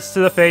meteors to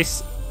the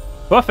face.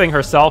 Buffing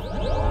herself.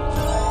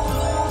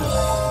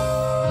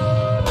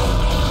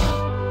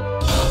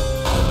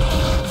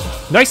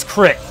 Nice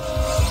crit!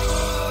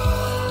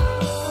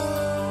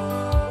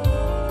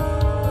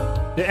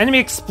 The enemy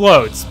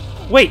explodes.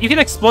 Wait, you can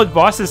explode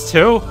bosses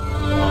too?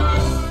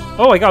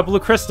 Oh, I got a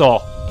blue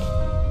crystal.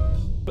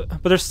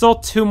 But there's still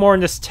 2 more in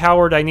this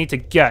tower that I need to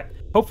get.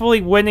 Hopefully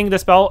winning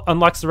this battle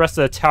unlocks the rest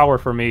of the tower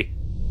for me.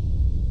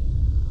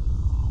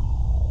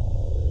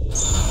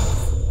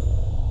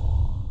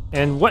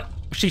 And what?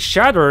 She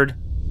shattered?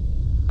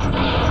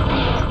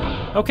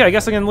 Okay, I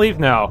guess I can leave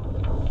now.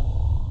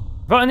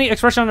 Without any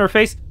expression on her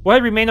face, what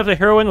had remained of the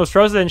heroine was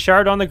frozen and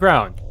shattered on the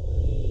ground.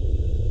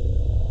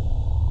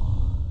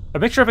 A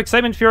mixture of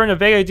excitement, fear, and a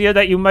vague idea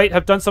that you might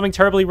have done something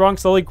terribly wrong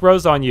slowly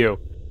grows on you.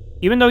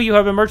 Even though you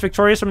have emerged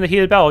victorious from the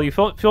heated battle, you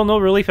feel no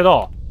relief at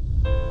all.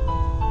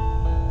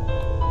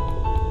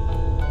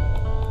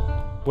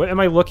 What am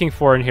I looking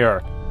for in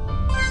here?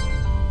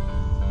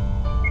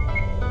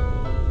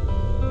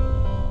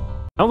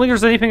 I don't think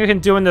there's anything I can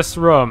do in this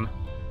room.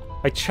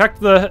 I checked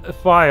the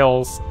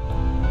files.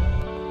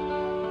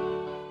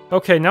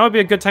 Okay, now would be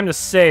a good time to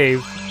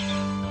save.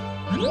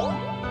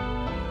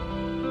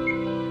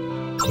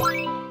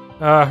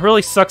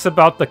 Really sucks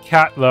about the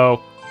cat,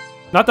 though.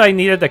 Not that I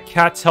needed the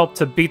cat's help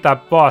to beat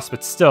that boss,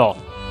 but still.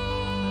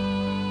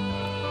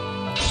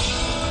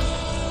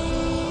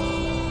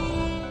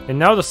 And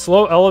now the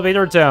slow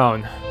elevator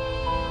down.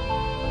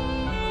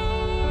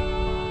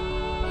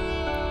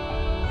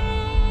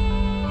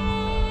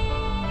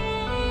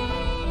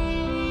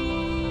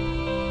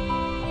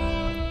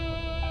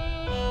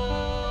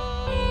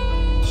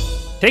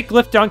 Take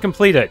lift down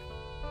completed.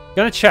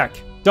 Gonna check.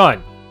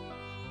 Done.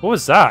 What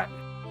was that?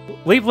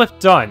 Leave lift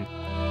done.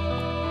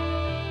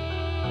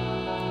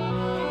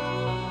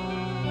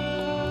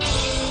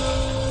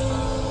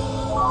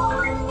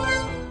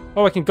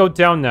 Oh, I can go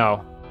down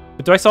now.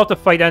 But do I still have to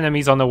fight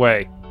enemies on the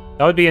way?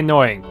 That would be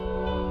annoying.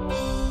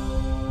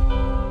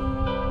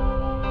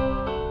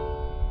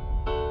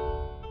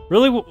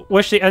 Really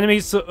wish the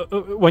enemies,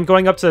 when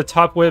going up to the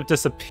top, would have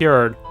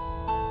disappeared.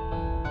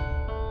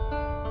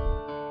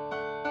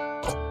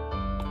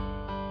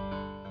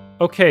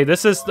 Okay,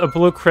 this is a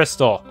blue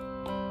crystal.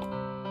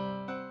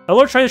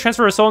 Elor tried to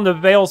transfer her soul into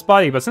Vale's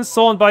body, but since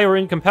soul and body were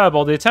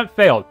incompatible, the attempt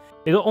failed.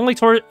 It only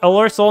tore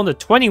Elor's soul into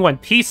 21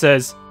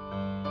 pieces.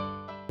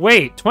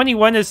 Wait,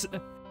 21 is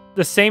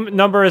the same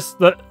number as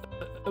the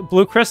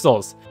blue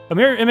crystals. A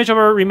mirror image of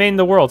her remained in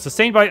the world,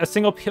 sustained by a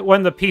single one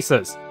of the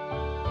pieces.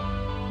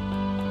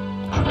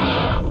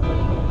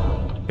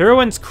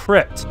 Heroine's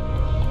crypt.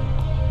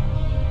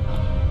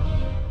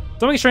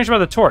 Something strange about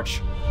the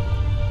torch.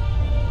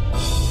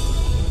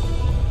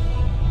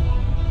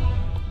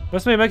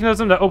 Must be a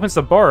mechanism that opens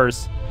the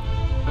bars.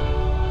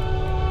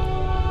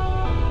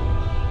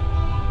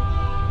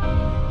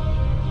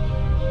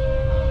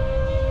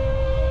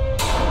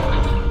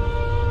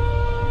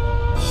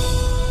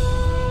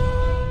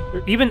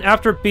 Even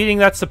after beating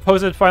that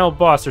supposed final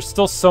boss, there's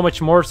still so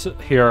much more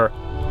here.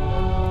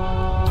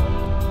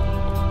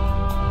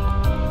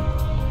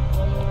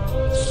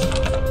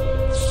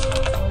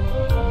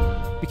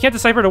 You can't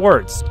decipher the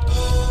words.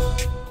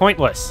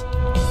 Pointless.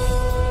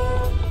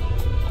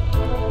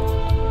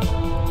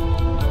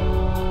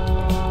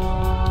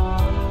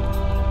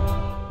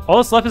 All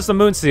that's left is the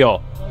moon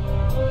seal.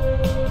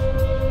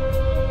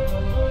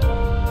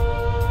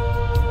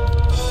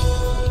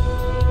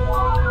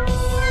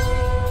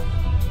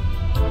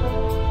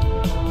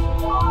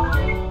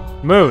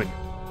 Moon.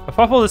 A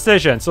thoughtful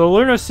decision, so the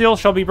lunar seal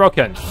shall be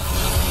broken.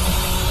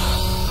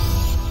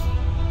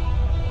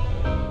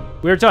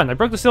 We are done. I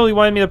broke the seal you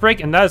wanted me to break,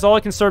 and that is all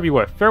I can serve you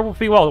with.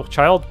 Farewell,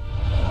 child.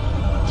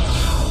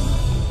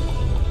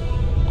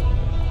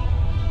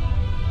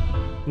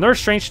 Another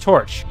strange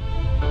torch.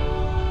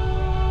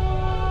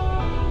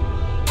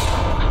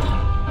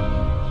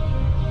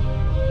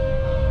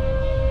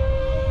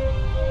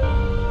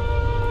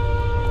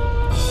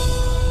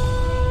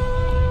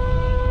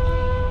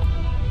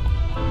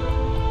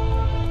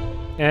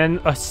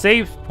 And a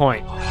save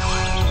point.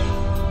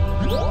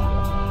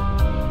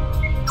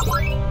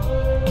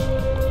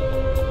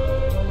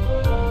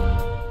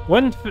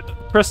 One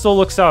crystal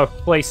looks out of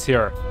place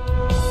here.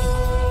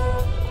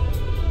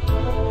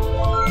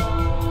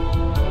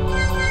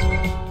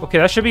 Okay,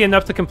 that should be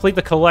enough to complete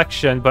the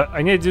collection, but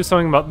I need to do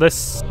something about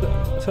this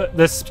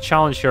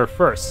challenge here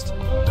first.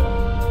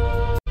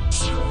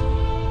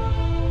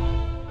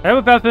 I have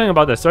a bad feeling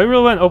about this. Do I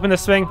really want to open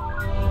this thing?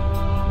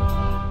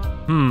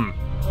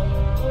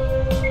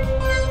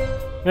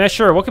 Yeah,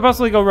 sure. What could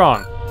possibly go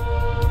wrong?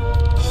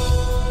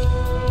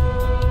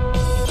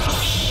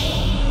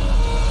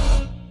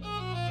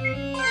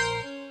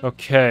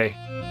 Okay.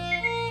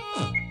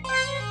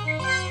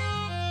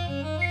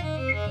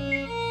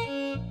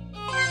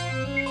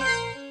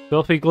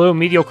 Filthy glue,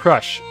 medial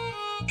crush.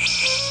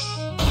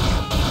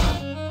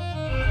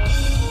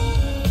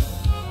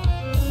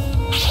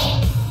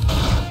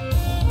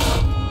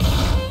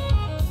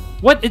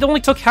 What? It only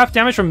took half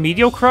damage from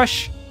medial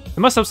crush? It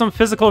must have some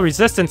physical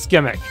resistance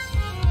gimmick.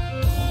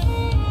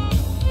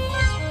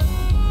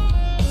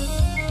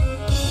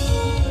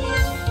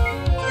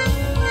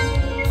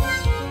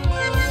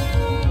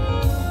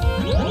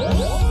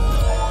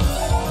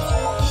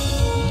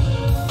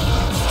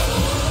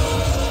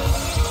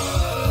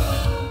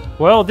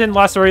 Well, it didn't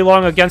last very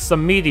long against the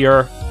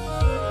meteor.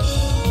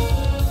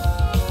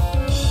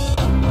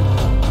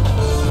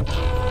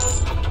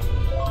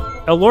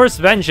 Elor's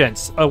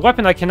Vengeance, a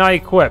weapon I cannot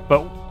equip,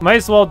 but might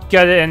as well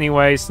get it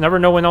anyways. Never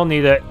know when I'll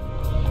need it.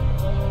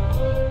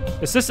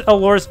 Is this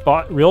Elor's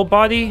real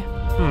body?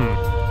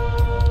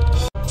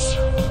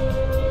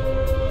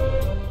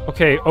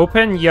 Okay,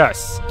 open,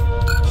 yes.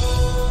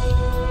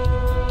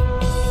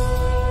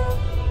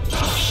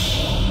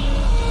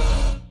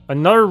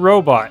 Another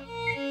robot.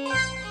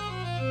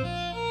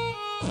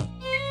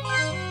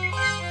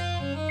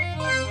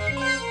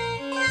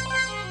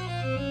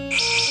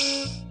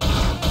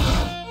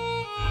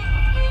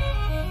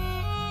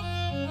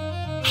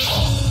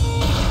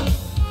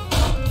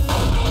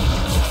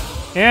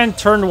 And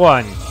turn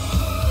 1.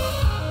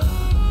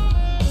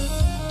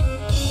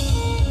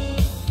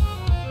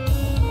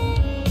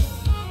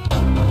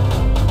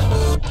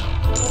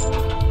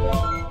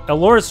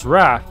 Elor's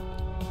Wrath.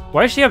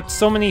 Why does she have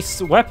so many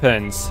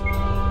weapons?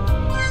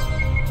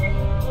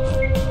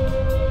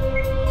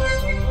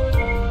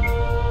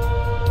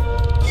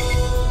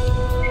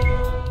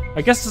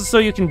 I guess so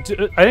you can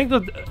do... I think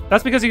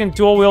that's because you can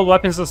dual wield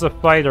weapons as a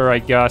fighter, I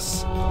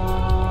guess.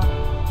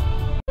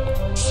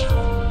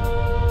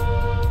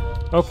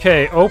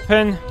 Okay,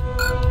 open.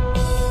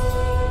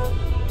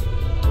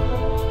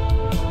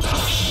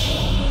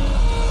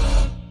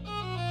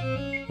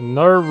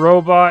 Another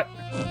robot.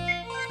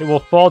 It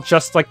will fall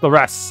just like the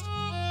rest.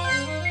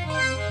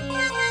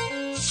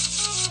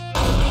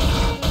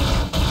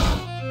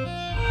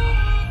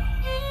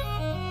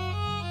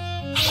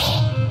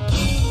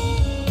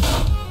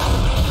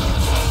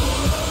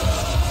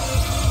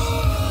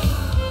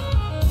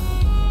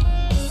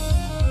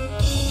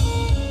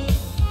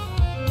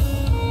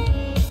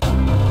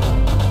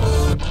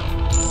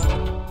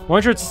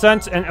 100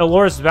 Sense and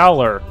Elore's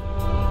Valor.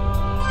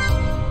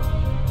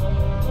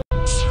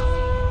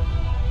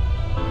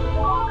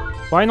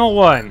 Final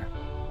one.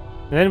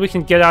 And then we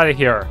can get out of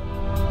here.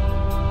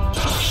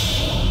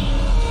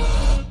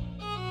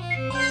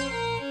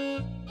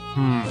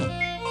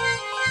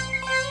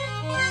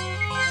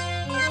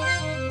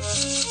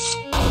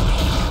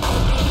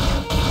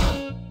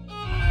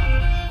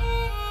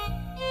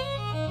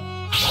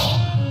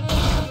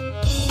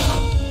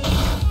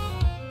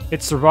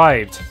 It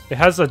survived. It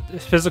has a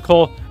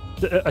physical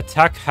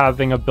attack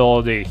having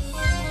ability.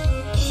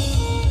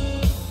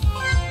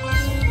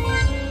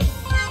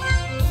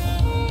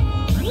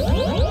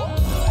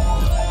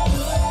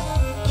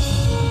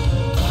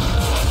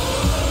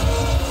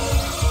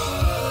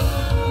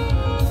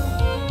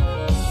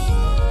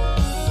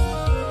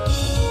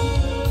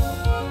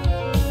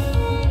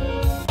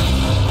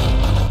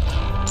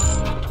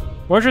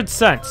 $100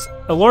 cents.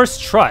 Elore's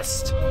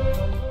trust.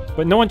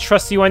 But no one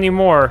trusts you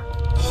anymore.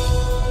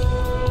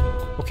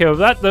 Okay, well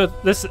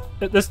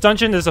this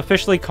dungeon is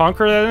officially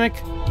conquered, I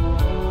think.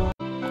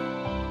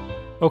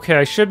 Okay,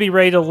 I should be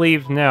ready to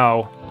leave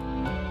now.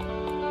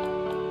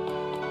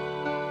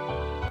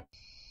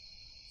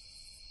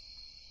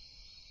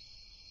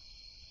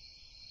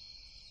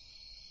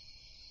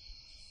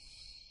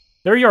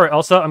 There you are,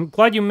 Elsa. I'm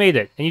glad you made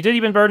it, and you did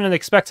even better than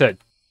expected.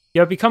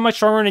 You have become much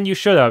stronger than you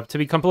should have, to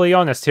be completely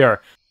honest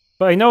here.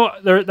 But I know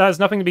that is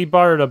nothing to be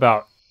bothered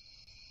about.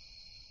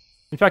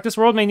 In fact, this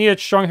world may need a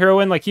strong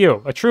heroine like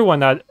you. A true one,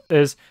 that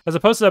is, as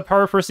opposed to the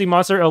power-thirsty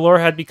monster Elore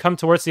had become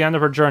towards the end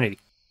of her journey.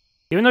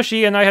 Even though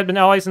she and I had been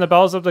allies in the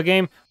battles of the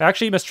game, I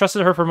actually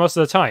mistrusted her for most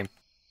of the time.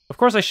 Of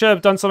course, I should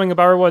have done something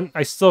about her when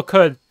I still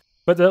could,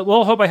 but the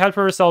little hope I had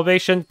for her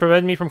salvation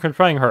prevented me from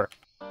confronting her.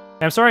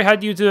 I'm sorry I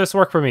had you do this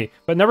work for me,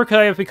 but never could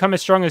I have become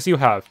as strong as you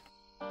have.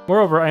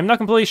 Moreover, I am not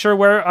completely sure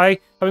where I,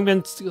 having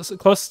been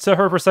close to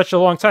her for such a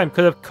long time,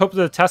 could have coped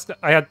with the task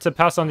I had to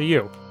pass on to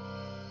you.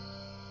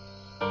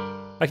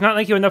 I cannot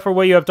thank you enough for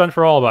what you have done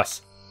for all of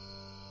us.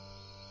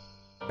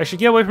 I should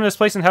get away from this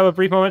place and have a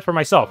brief moment for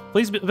myself.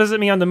 Please visit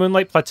me on the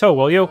Moonlight Plateau,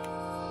 will you?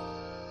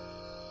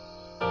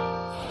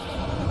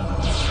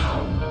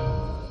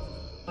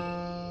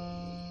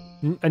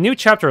 A new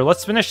chapter.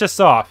 Let's finish this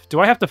off. Do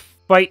I have to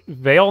fight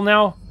Vale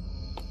now?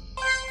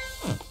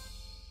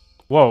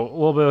 Whoa, a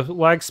little bit of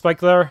lag spike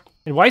there.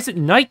 And why is it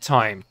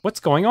nighttime? What's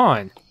going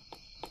on?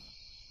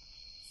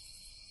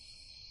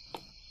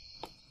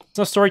 There's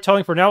no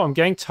storytelling for now. I'm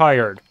getting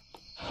tired.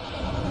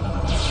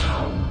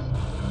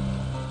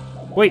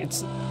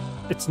 Wait,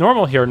 it's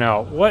normal here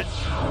now. What?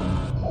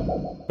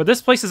 But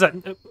this place is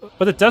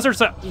but the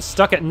desert's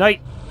stuck at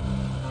night.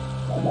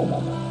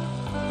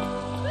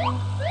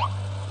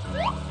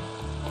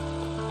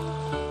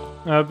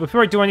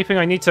 Before I do anything,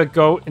 I need to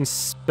go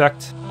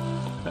inspect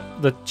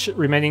the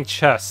remaining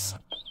chests.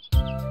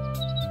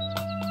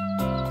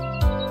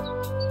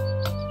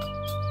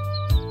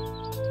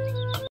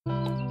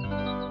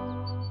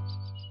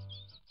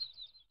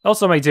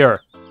 Elsa, my dear.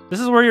 This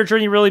is where your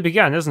journey really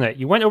began, isn't it?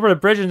 You went over the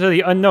bridge into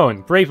the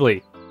unknown,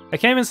 bravely. I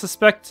can't even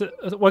suspect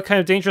what kind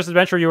of dangerous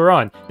adventure you were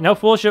on, and how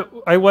foolish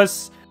I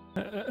was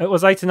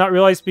to not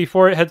realize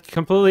before it had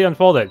completely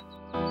unfolded.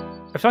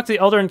 I've talked to the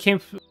Elder and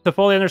came to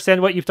fully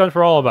understand what you've done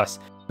for all of us.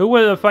 Who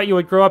would have thought you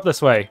would grow up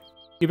this way?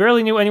 You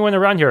barely knew anyone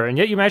around here, and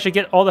yet you managed to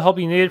get all the help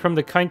you needed from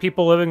the kind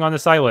people living on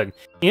this island,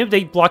 even if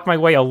they blocked my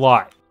way a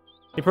lot.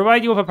 They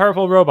provided you with a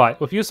powerful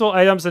robot, with useful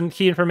items and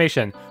key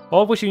information,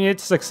 all of which you needed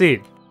to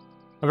succeed.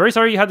 I'm very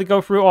sorry you had to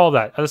go through all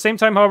that. At the same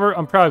time, however,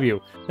 I'm proud of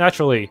you.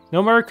 Naturally.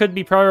 No mother could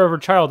be prouder of her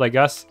child, I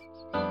guess.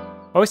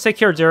 Always take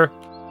care, dear.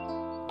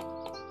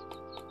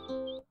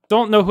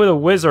 Don't know who the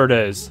wizard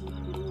is.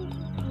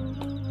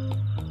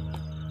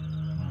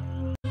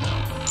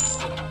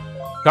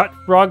 Got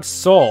Frog's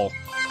soul.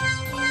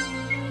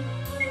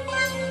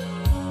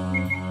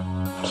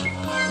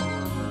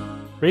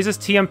 Raises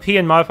TMP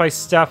and modifies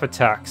staff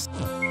attacks.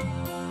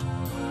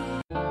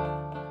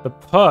 The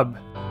pub.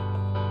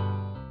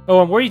 Oh,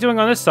 and what are you doing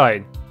on this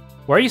side?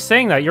 Why are you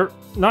saying that? You're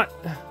not...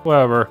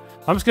 Whatever.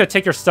 I'm just gonna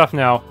take your stuff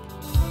now.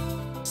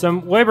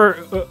 Some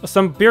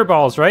beer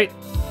balls, right?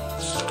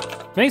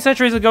 Many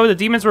centuries ago, the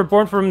demons were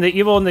born from the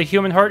evil in the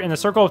human heart, and a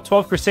circle of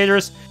 12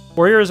 crusaders,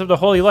 warriors of the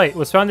Holy Light,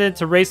 was founded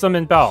to raise them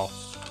in battle.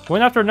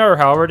 One after another,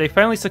 however, they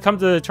finally succumbed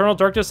to the eternal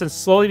darkness and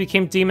slowly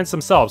became demons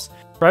themselves,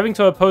 striving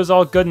to oppose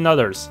all good in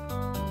others.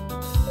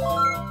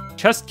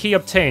 Chest key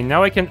obtained.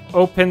 Now I can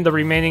open the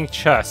remaining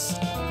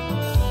chest.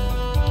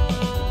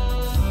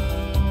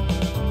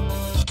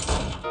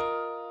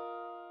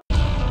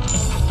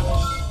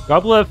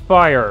 Goblet of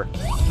Fire.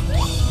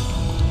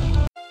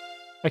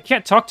 I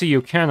can't talk to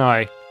you, can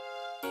I?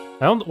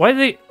 Why do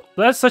they...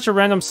 That's such a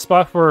random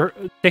spot for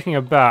taking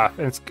a bath.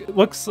 And it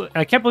looks...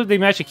 I can't believe they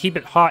managed to keep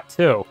it hot,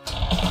 too.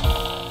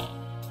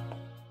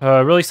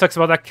 It really sucks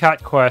about that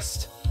cat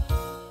quest.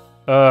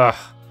 Ugh.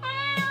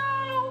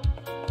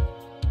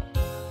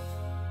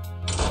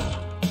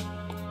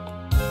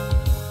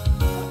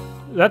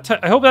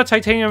 I hope that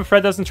titanium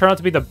thread doesn't turn out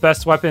to be the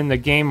best weapon in the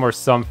game or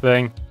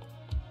something.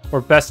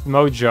 Or best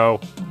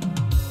mojo.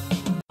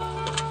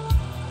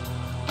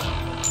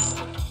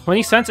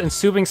 20 cents and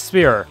Soothing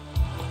Spear.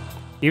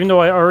 Even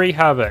though I already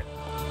have it.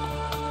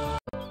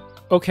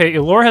 Okay,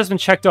 Allure has been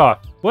checked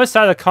off. What is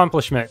that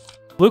accomplishment?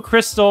 Blue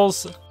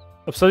crystals.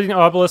 Obsidian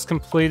obelisk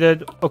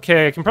completed.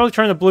 Okay, I can probably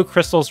turn the blue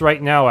crystals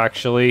right now,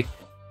 actually.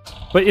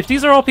 But if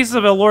these are all pieces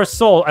of Allure's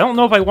soul, I don't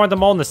know if I want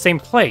them all in the same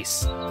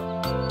place.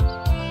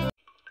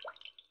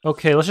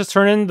 Okay, let's just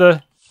turn in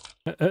the...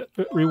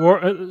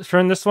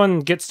 turn this one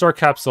and get Store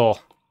Capsule.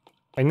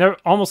 I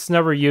almost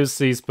never use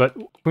these, but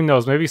who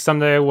knows, maybe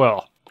someday I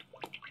will.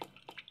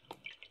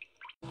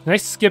 Can I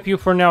skip you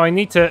for now? I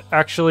need to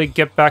actually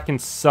get back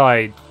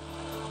inside.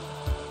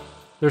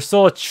 There's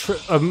still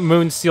a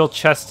moon seal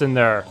chest in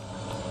there.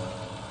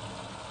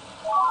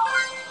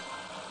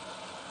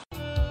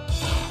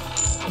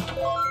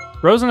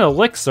 Frozen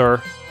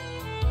elixir?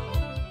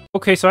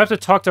 Okay, so I have to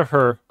talk to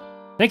her.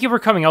 Thank you for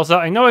coming, Elsa.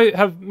 I know I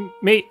have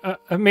made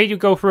you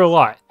go through a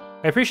lot.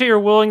 I appreciate you're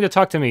willing to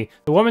talk to me,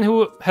 the woman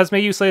who has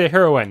made you slay the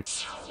heroine.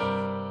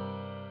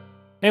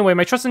 Anyway,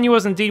 my trust in you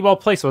was indeed well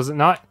placed, was it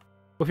not?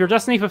 With your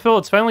destiny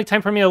fulfilled, it's finally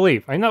time for me to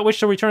leave. I do not wish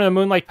to return to the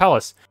Moonlight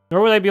Palace,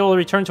 nor would I be able to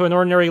return to an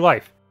ordinary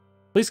life.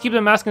 Please keep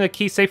the mask and the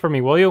key safe for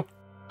me, will you?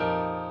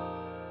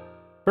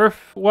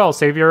 Well,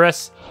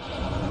 Savioress.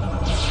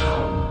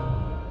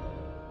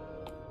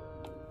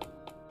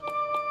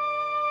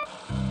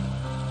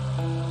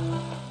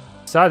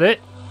 Is that it?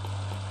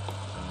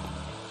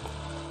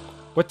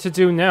 What to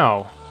do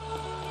now?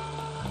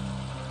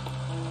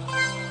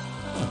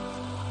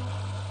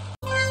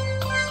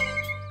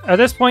 At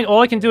this point,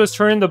 all I can do is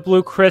turn in the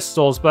blue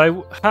crystals, but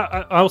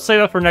I'll save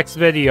that for next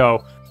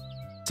video.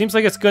 Seems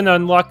like it's gonna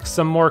unlock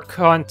some more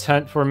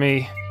content for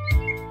me.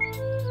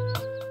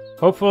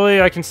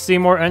 Hopefully I can see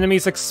more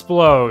enemies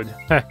explode.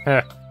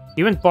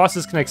 Even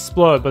bosses can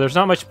explode, but there's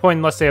not much point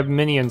unless they have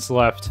minions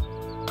left.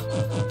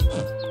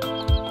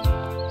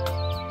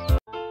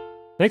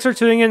 Thanks for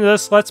tuning into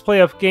this Let's Play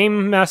of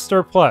Game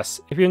Master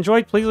Plus. If you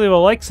enjoyed, please leave a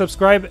like,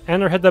 subscribe,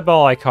 and or hit the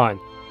bell icon.